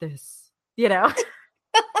about this,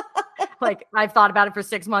 like I've thought about it for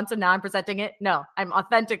 6 months and now I'm presenting it. No, I've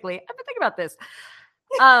been thinking about this.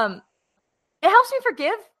 It helps me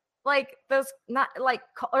forgive those, not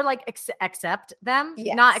accept them,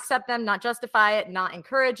 not accept them, not justify it, not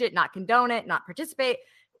encourage it, not condone it, not participate,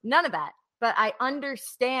 none of that. But I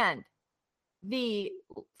understand the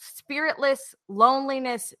spiritless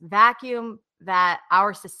loneliness vacuum that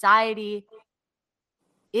our society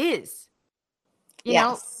is, you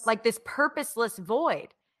know, this purposeless void.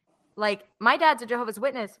 My dad's a Jehovah's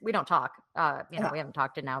Witness. We don't talk, we haven't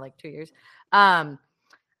talked in now 2 years. But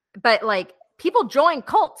people join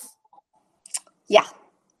cults. Yeah.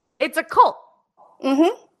 It's a cult.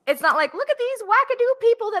 Mm-hmm. It's not look at these wackadoo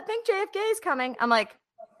people that think JFK is coming. I'm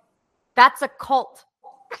that's a cult.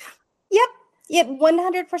 Yep.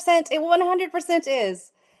 100%. It 100%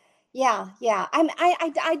 is. Yeah.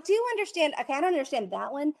 I do understand. Okay. I don't understand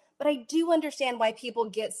that one, but I do understand why people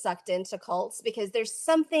get sucked into cults, because there's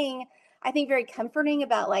something I think very comforting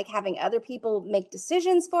about having other people make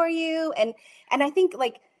decisions for you. And I think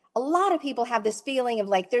a lot of people have this feeling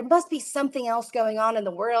of there must be something else going on in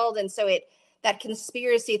the world. And so that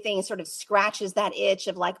conspiracy thing sort of scratches that itch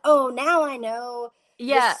of oh, now I know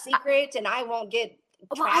the secret and I won't get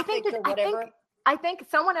trafficked or whatever. I think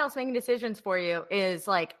someone else making decisions for you is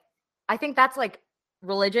I think that's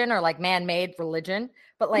religion or man-made religion.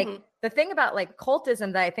 But the thing about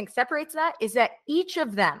cultism that I think separates that is that each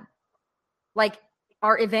of them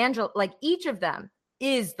are each of them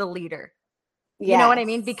is the leader. You know what I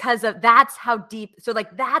mean? Because that's how deep. So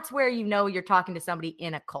that's where you're talking to somebody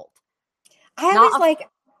in a cult. I always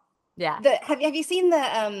Yeah. Have you seen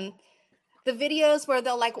the the videos where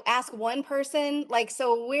they'll like ask one person, like,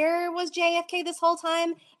 so where was JFK this whole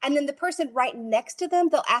time? And then the person right next to them,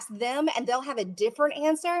 they'll ask them and they'll have a different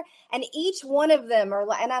answer. And each one of them are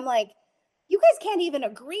like, and I'm like, you guys can't even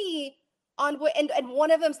agree on what, and one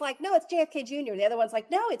of them's like, no, it's JFK Jr. The other one's like,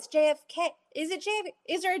 no, it's JFK. Is it JFK?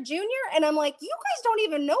 Is there a junior? And I'm like, you guys don't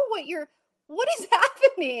even know what is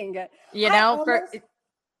happening?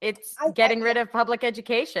 It's getting rid of public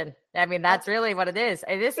education. I mean, that's really what it is.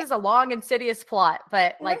 And this is a long, insidious plot,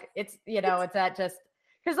 but like, it's, it's that just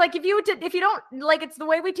because like, if you don't like, it's the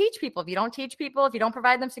way we teach people. If you don't teach people, if you don't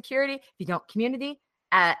provide them security, if you don't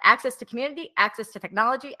access to community, access to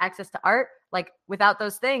technology, access to art, like without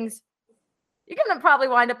those things, you're going to probably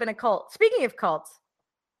wind up in a cult. Speaking of cults,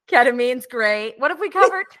 ketamine's great. What have we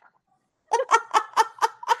covered?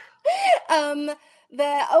 So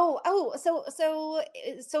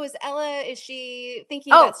is Ella, is she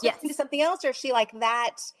thinking about switching to something else, or is she like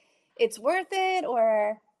that it's worth it,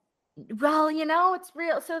 or? Well, it's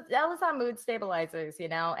real. So Ella's on mood stabilizers,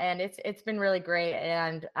 and it's been really great.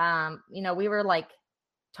 And, we were like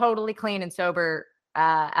totally clean and sober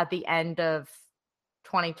at the end of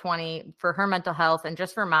 2020 for her mental health and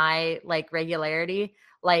just for my like regularity,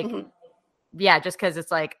 like, yeah, just because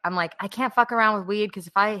it's like, I'm like, I can't fuck around with weed because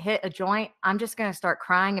if I hit a joint, I'm just going to start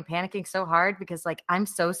crying and panicking so hard because like, I'm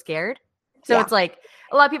so scared. So it's like,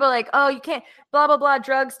 a lot of people are like, oh, you can't blah, blah, blah,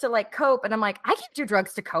 drugs to like cope. And I'm like, I can't do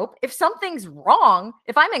drugs to cope. If something's wrong,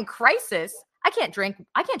 if I'm in crisis, I can't drink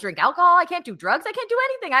alcohol. I can't do drugs. I can't do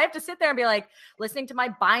anything. I have to sit there and be like listening to my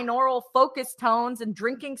binaural focus tones and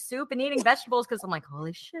drinking soup and eating vegetables because I'm like,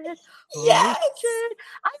 holy shit. I only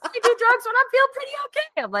do drugs when I feel pretty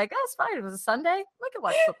okay. I'm like, that's fine. It was a Sunday. We can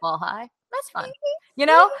watch football high. That's fun.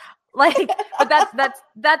 Like, but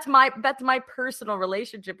that's my personal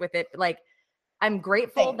relationship with it. Like, I'm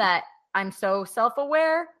grateful that I'm so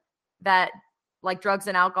self-aware that like drugs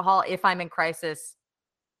and alcohol, if I'm in crisis,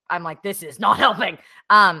 I'm like, this is not helping.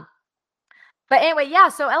 But anyway, yeah.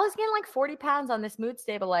 So Ella's getting like 40 pounds on this mood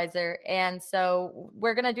stabilizer. And so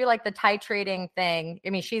we're going to do like the titrating thing. I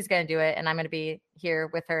mean, she's going to do it and I'm going to be here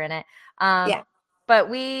with her in it. But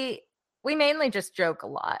we mainly just joke a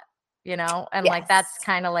lot, and like, that's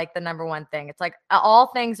kind of like the number one thing. It's like all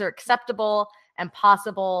things are acceptable and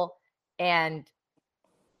possible. And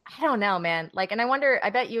I don't know, man. Like, and I wonder, I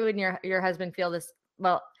bet you and your husband feel this.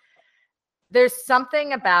 Well, there's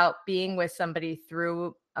something about being with somebody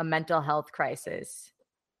through a mental health crisis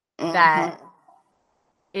that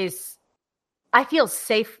is, I feel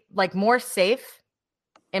safe, like more safe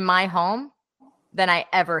in my home than I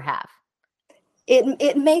ever have.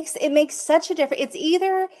 It makes such a difference.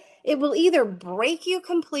 It will either break you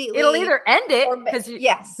completely. It'll either end it because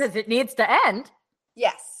it needs to end.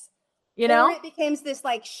 Yes. Or it becomes this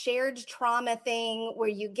like shared trauma thing where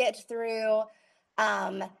you get through,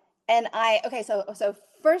 so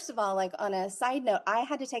first of all, like on a side note, I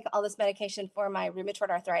had to take all this medication for my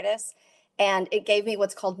rheumatoid arthritis, and it gave me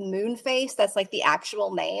what's called moon face. That's like the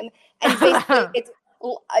actual name. And basically it's,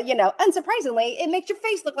 unsurprisingly, it makes your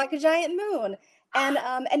face look like a giant moon. And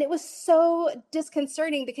it was so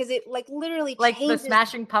disconcerting because it like literally like changes. The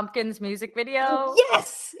Smashing Pumpkins music video.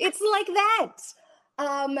 Yes, it's like that.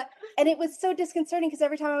 And it was so disconcerting because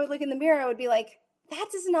every time I would look in the mirror, I would be like,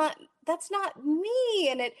 that's not me.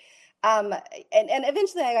 And it, and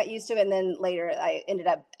eventually I got used to it. And then later I ended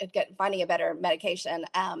up finding a better medication.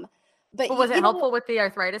 But was it helpful with the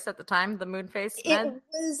arthritis at the time, the moon face? It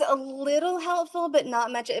was a little helpful, but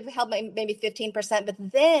not much. It helped maybe 15%. But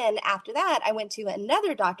then after that, I went to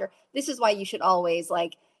another doctor. This is why you should always,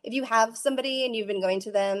 like, if you have somebody and you've been going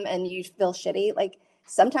to them and you feel shitty, like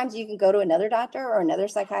sometimes you can go to another doctor or another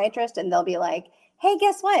psychiatrist and they'll be like, hey,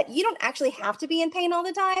 guess what? You don't actually have to be in pain all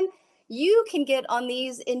the time. You can get on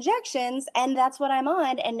these injections, and that's what I'm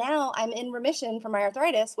on. And now I'm in remission from my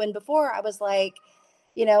arthritis, when before I was like,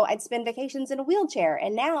 I'd spend vacations in a wheelchair,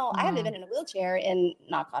 and now I haven't been in a wheelchair in,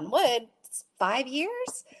 knock on wood, 5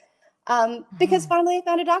 years. Because finally I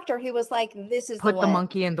found a doctor who was like, this is Put the one. The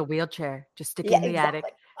monkey in the wheelchair. Just stick it in the attic.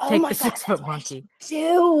 Take the 6-foot monkey.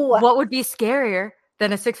 What would be scarier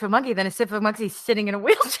than a 6-foot monkey than a 6-foot monkey sitting in a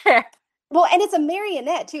wheelchair? Well, and it's a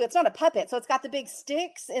marionette too. It's not a puppet. So it's got the big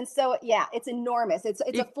sticks. And so, yeah, it's enormous. It's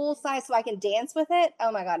a full size so I can dance with it.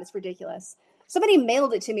 Oh my God, it's ridiculous. Somebody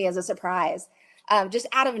mailed it to me as a surprise. Just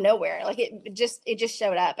out of nowhere. Like it just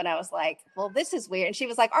showed up, and I was like, well, this is weird. And she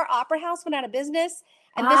was like, our opera house went out of business,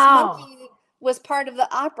 and this monkey was part of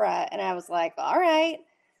the opera. And I was like, all right.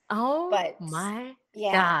 Oh, but my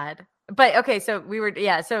God. But okay. So we were,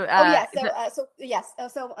 So,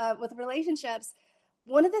 with relationships,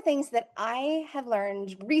 one of the things that I have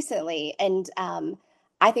learned recently, and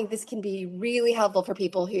I think this can be really helpful for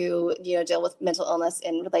people who, deal with mental illness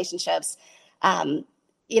in relationships. Um,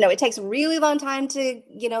 it takes a really long time to,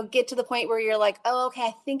 get to the point where you're like, oh, okay,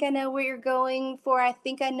 I think I know where you're going for. I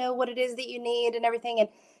think I know what it is that you need and everything. And,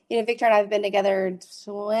 Victor and I have been together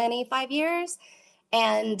 25 years.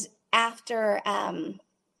 And after,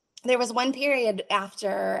 there was one period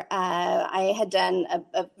after I had done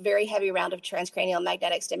a very heavy round of transcranial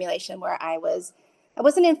magnetic stimulation where I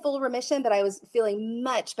wasn't in full remission, but I was feeling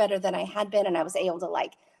much better than I had been. And I was able to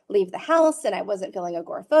leave the house, and I wasn't feeling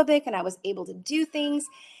agoraphobic, and I was able to do things.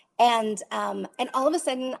 And all of a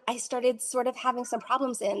sudden I started sort of having some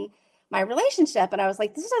problems in my relationship. And I was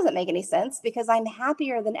like, this doesn't make any sense because I'm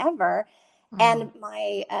happier than ever. And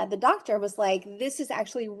the doctor was like, this is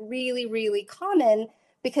actually really, really common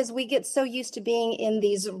because we get so used to being in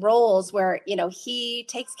these roles where, he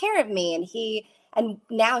takes care of me and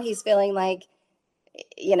now he's feeling like,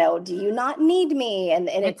 do you not need me? And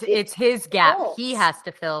it's his gap roles. he has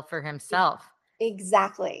to fill for himself.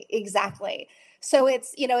 Exactly. So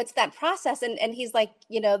it's that process. And he's like,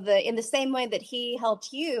 in the same way that he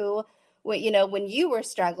helped you, when you were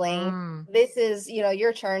struggling, this is,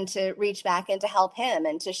 your turn to reach back and to help him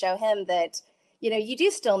and to show him that, you do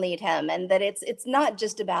still need him, and that it's not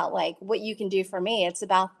just about like what you can do for me. It's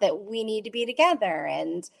about that we need to be together.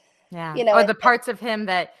 And, or the parts of him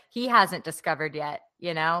that he hasn't discovered yet,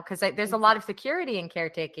 because there's a lot of security in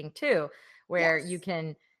caretaking too, where you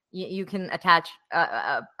can attach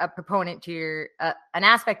a proponent to your an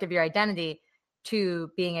aspect of your identity to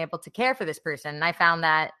being able to care for this person. And I found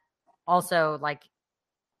that also like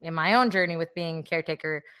in my own journey with being a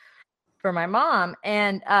caretaker for my mom.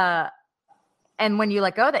 And when you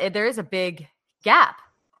let go, that there is a big gap.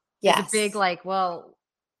 There's a big like, well,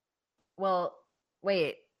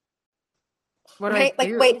 wait, what do I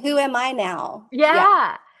do? Wait, who am I now?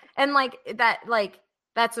 Yeah. And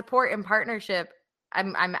that support and partnership,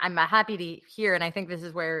 I'm happy to hear. And I think this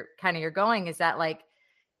is where kind of you're going, is that like,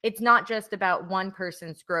 it's not just about one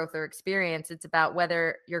person's growth or experience. It's about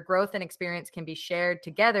whether your growth and experience can be shared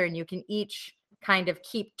together, and you can each kind of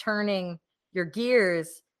keep turning your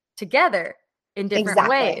gears together in different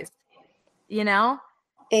ways,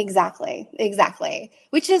 Exactly.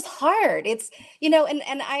 Which is hard. It's,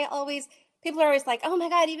 and I always, people are always like, oh my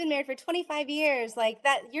God, you've been married for 25 years. Like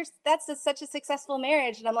that's such a successful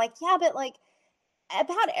marriage. And I'm like, yeah, but like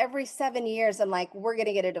about every 7 years, I'm like, we're going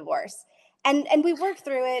to get a divorce. And we work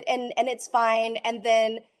through it and it's fine. And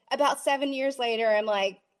then about 7 years later, I'm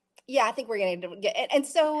like, yeah, I think we're going to get it. And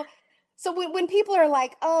so when people are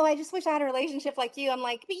like, oh, I just wish I had a relationship like you, I'm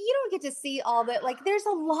like, but you don't get to see all that. Like, there's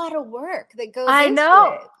a lot of work that goes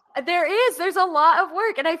into it. There's a lot of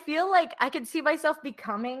work. And I feel like I could see myself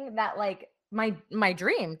becoming that, like my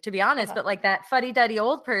dream, to be honest, but like that fuddy-duddy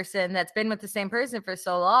old person that's been with the same person for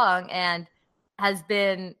so long and has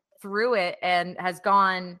been through it and has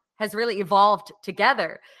really evolved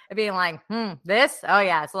together, and being like, it's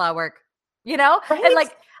a lot of work, right? And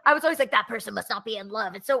like, I was always like, that person must not be in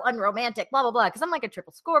love. It's so unromantic, blah, blah, blah. Because I'm like a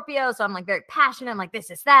triple Scorpio. So I'm like very passionate. I'm like, this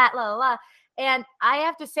is that, blah, blah, blah. And I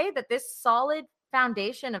have to say that this solid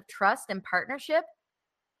foundation of trust and partnership,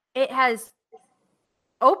 it has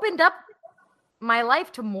opened up my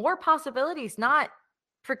life to more possibilities, not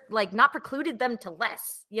precluded them to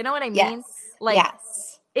less. You know what I mean?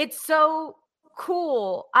 It's so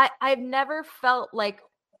cool. I've never felt like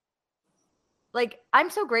I'm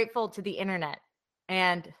so grateful to the internet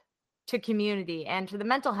and to community and to the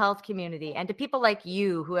mental health community and to people like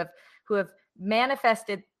you who have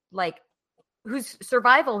manifested, like, whose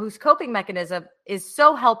survival, whose coping mechanism is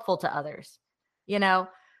so helpful to others,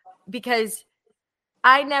 because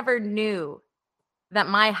I never knew that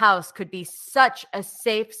my house could be such a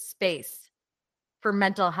safe space for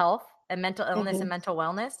mental health and mental illness and mental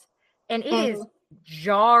wellness. And it is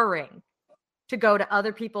jarring to go to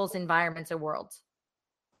other people's environments or worlds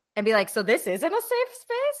and be like, so this isn't a safe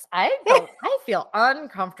space? I feel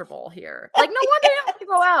uncomfortable here. Like, no wonder you have to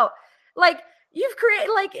go out. Like, you've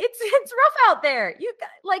created, like, it's rough out there. You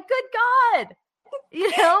like, good God,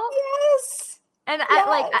 Yes. And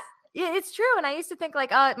it's true. And I used to think like,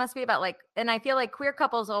 oh, it must be about like, and I feel like queer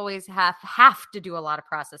couples always have to do a lot of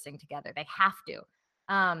processing together. They have to.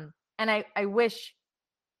 And I wish,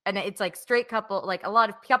 and it's like straight couple, like a lot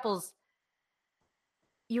of couples,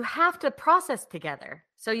 you have to process together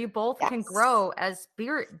so you both can grow as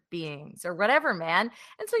spirit beings or whatever, man.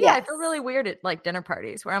 And so, I feel really weird at like dinner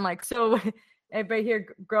parties where I'm like, so everybody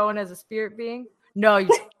here growing as a spirit being? No, you're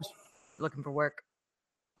just looking for work.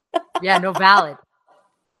 Yeah, no, valid.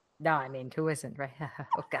 No, I mean, who isn't, right?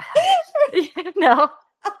 Oh, God. No.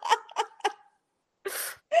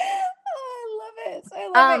 I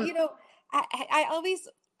love it.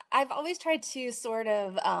 I've always tried to sort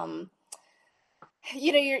of,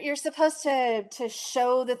 you're supposed to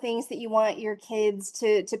show the things that you want your kids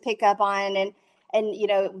to pick up on, and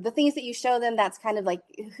the things that you show them, that's kind of like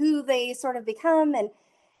who they sort of become.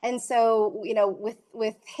 And so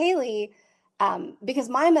with Haley, because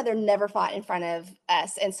my mother never fought in front of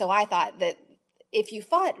us, and so I thought that if you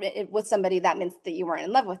fought with somebody, that meant that you weren't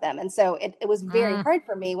in love with them. And so it was very hard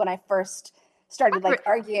for me when I first started like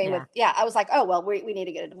arguing with, I was like, oh, well, we need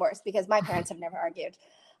to get a divorce because my parents have never argued.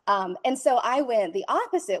 And so I went the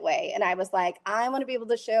opposite way, and I was like, I want to be able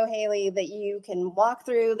to show Haley that you can walk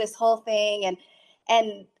through this whole thing. And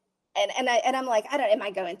I'm like, am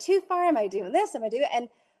I going too far? Am I doing this? Am I doing it?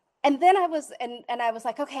 And then I was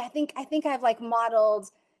like, okay, I think I've like modeled,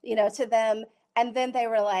 to them. And then they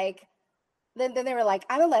were like,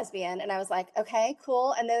 I'm a lesbian. And I was like, okay,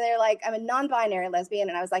 cool. And then they're like, I'm a non-binary lesbian.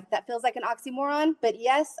 And I was like, that feels like an oxymoron, but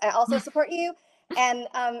yes, I also support you. And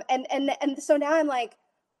so now I'm like,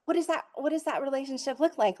 what does that relationship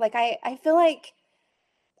look like? Like, I feel like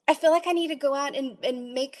I need to go out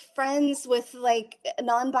and make friends with like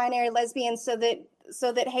non-binary lesbians so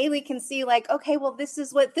that Haley can see like, okay, well, this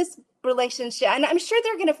is what this relationship, and I'm sure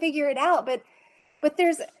they're going to figure it out, but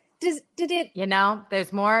there's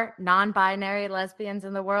more non-binary lesbians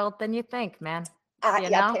in the world than you think, man.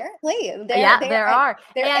 Apparently. There are.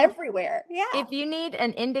 They're everywhere. Yeah. If you need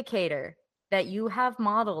an indicator that you have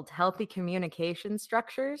modeled healthy communication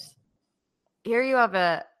structures, here you have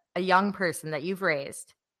a young person that you've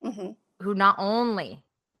raised who not only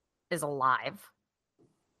is alive,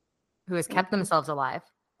 who has kept themselves alive,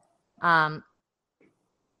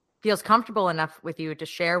 feels comfortable enough with you to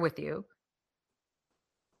share with you,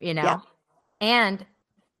 and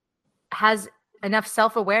has enough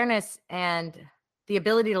self-awareness and the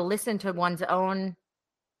ability to listen to one's own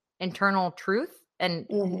internal truth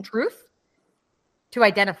and truth to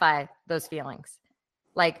identify those feelings.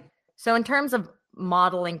 Like, so in terms of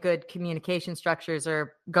modeling good communication structures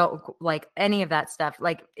or go like any of that stuff,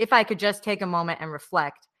 like if I could just take a moment and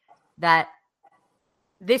reflect that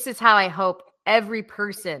this is how I hope every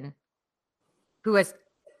person who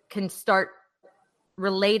can start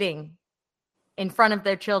relating in front of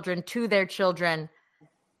their children, to their children,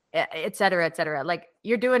 et cetera, et cetera. Like,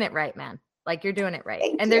 you're doing it right, man. Like, you're doing it right.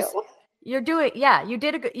 You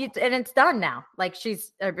did and it's done now. Like,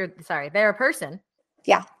 they're a person.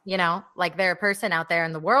 Yeah. Like, they're a person out there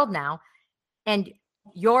in the world now, and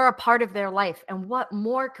you're a part of their life. And what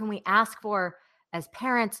more can we ask for as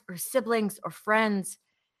parents or siblings or friends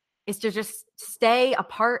is to just stay a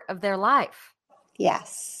part of their life.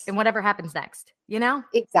 Yes. And whatever happens next,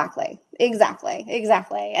 Exactly.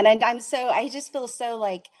 And I just feel so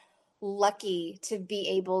like lucky to be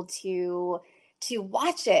able to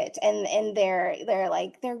watch it, and they're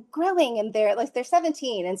growing, and they're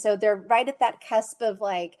 17, and so they're right at that cusp of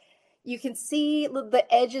like, you can see the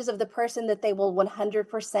edges of the person that they will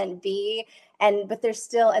 100% be, but they're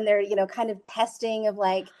still, and they're kind of testing of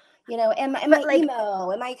like, am I like,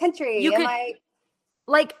 emo, am I country,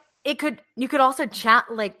 you could also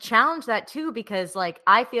challenge that too, because like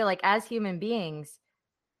I feel like as human beings,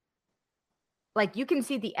 like you can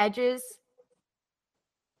see the edges,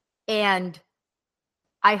 and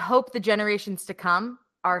I hope the generations to come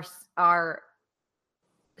are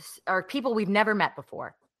people we've never met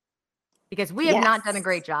before, because we have not done a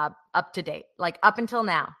great job up to date, like up until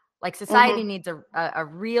now. Like, society needs a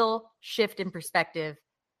real shift in perspective,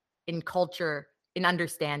 in culture, in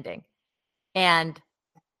understanding. And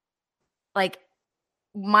like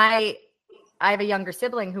I have a younger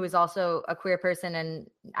sibling who is also a queer person, and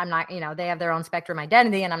I'm not, they have their own spectrum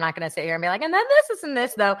identity, and I'm not going to sit here and be like, and then this and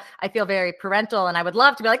this, though I feel very parental and I would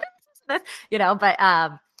love to be like, this, but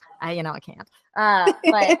I can't.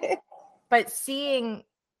 But seeing,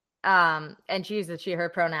 and she uses she, her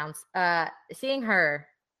pronouns, seeing her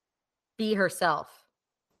be herself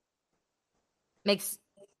makes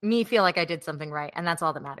me feel like I did something right. And that's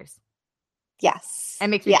all that matters. Yes.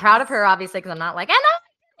 And makes me proud of her, obviously, because I'm not like,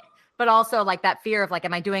 but also like that fear of like,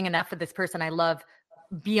 am I doing enough for this person I love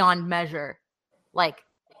beyond measure? Like,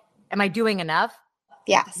 am I doing enough?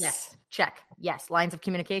 Yes. Check. Yes. Lines of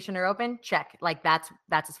communication are open. Check. Like that's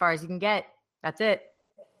as far as you can get. That's it.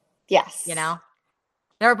 Yes.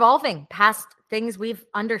 They're evolving past things we've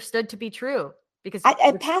understood to be true, because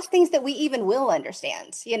past things that we even will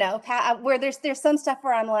understand, where there's some stuff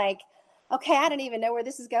where I'm like, okay, I don't even know where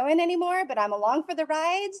this is going anymore, but I'm along for the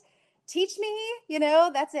ride. Teach me,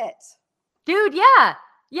 that's it. Dude, yeah.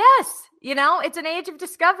 Yes. It's an age of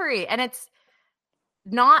discovery, and it's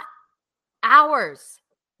not ours,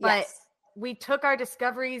 but we took our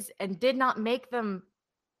discoveries and did not make them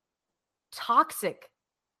toxic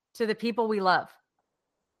to the people we love.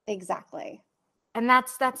 Exactly. And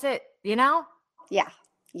that's it, you know? Yeah.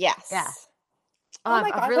 Yes. Yeah. Oh my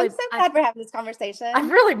gosh, I'm so glad we're having this conversation.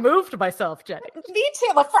 I've really moved myself, Jenny. Me too.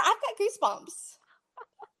 I've got goosebumps.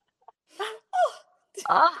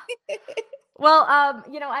 Well,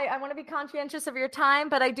 I want to be conscientious of your time,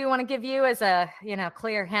 but I do want to give you, as a,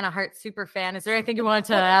 clear Hannah Hart super fan, is there anything you wanted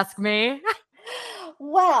to ask me?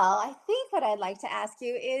 Well, I think what I'd like to ask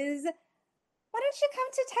you is, why don't you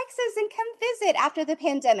come to Texas and come visit after the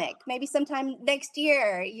pandemic? Maybe sometime next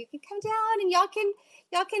year. You can come down and y'all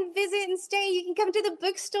can visit and stay. You can come to the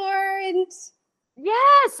bookstore and...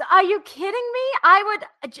 Yes. Are you kidding me? I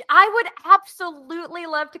would absolutely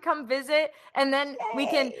love to come visit, and then we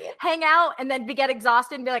can hang out, and then get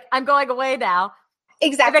exhausted and be like, I'm going away now.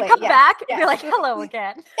 Exactly. And then come back and be like, hello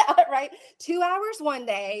again. Yeah, right. 2 hours one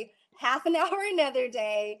day, half an hour another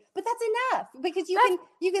day, but that's enough, because you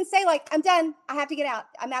can say like, I'm done. I have to get out.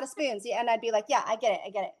 I'm out of spoons. Yeah, and I'd be like, yeah, I get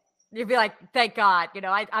it. You'd be like, thank God.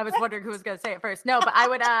 I was wondering who was going to say it first. No, but I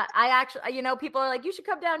would, I actually, people are like, you should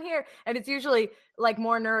come down here. And it's usually like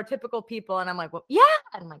more neurotypical people. And I'm like, well, yeah.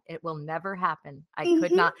 And I'm like, it will never happen. I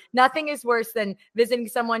could not. Nothing is worse than visiting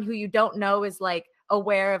someone who you don't know is like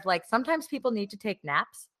aware of, like, sometimes people need to take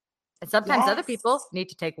naps and sometimes other people need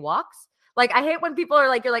to take walks. Like, I hate when people are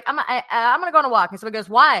like, you're like, I'm going to go on a walk. And someone goes,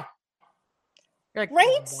 why? You're like,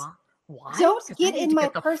 right? Why? Don't get in my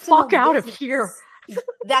personal fuck out of here.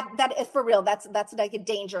 That is for real. That's like a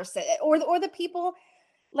dangerous, or the people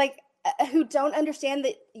like who don't understand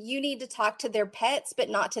that you need to talk to their pets, but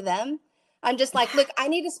not to them. I'm just like, look, I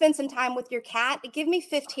need to spend some time with your cat. Give me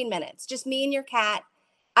 15 minutes, just me and your cat.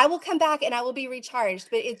 I will come back and I will be recharged.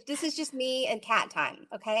 But this is just me and cat time.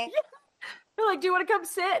 Okay. They're like, do you want to come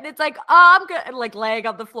sit? And it's like, oh, I'm good. And like laying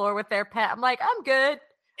on the floor with their pet. I'm like, I'm good.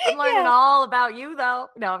 I'm learning all about you, though.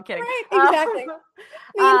 No, I'm kidding. Right, exactly. Me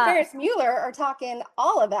and Ferris Mueller are talking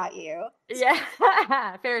all about you. Yeah,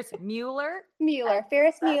 Ferris Mueller.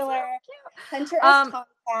 Ferris Mueller, Hunter S.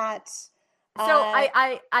 Tomcat. So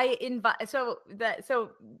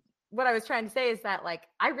So what I was trying to say is that, like,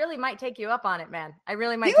 I really might take you up on it, man. I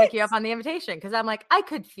really might take you up on the invitation, because I'm like, I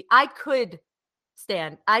could do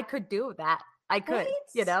that. I could, right?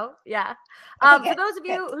 Yeah. For those of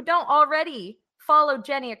you who don't already follow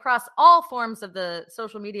Jenny across all forms of the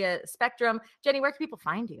social media spectrum, Jenny, where can people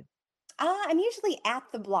find you? I'm usually at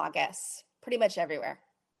the Bloggess, pretty much everywhere.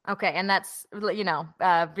 Okay, and that's,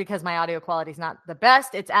 because my audio quality is not the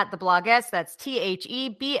best, it's at the Bloggess. That's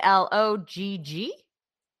TheBlogg.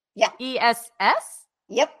 Yeah. ESS?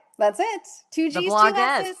 Yep, that's it. 2 G's, 2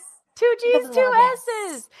 S's. 2 G's, 2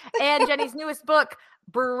 S's. And Jenny's newest book,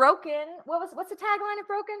 Broken. What's the tagline of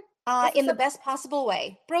Broken? In the best possible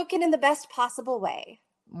way. Broken in the best possible way.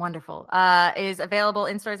 Wonderful. Is available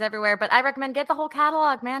in stores everywhere, but I recommend get the whole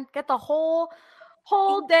catalog, man. Get the whole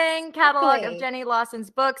dang catalog of Jenny Lawson's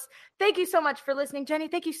books. Thank you so much for listening, Jenny.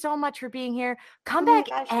 Thank you so much for being here. Come back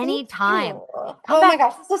anytime. My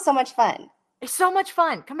gosh, this was so much fun. It's so much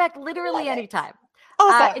fun. Come back literally anytime.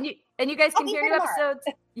 Awesome. And you guys can hear new episodes.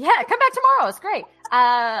 Yeah, come back tomorrow. It's great.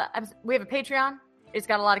 We have a Patreon. It's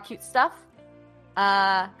got a lot of cute stuff.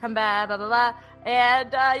 Come back, blah, blah, blah.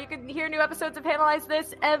 And you can hear new episodes of Analyze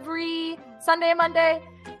This every Sunday and Monday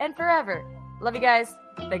and forever. Love you guys.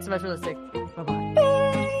 Thanks so much for listening. Bye-bye.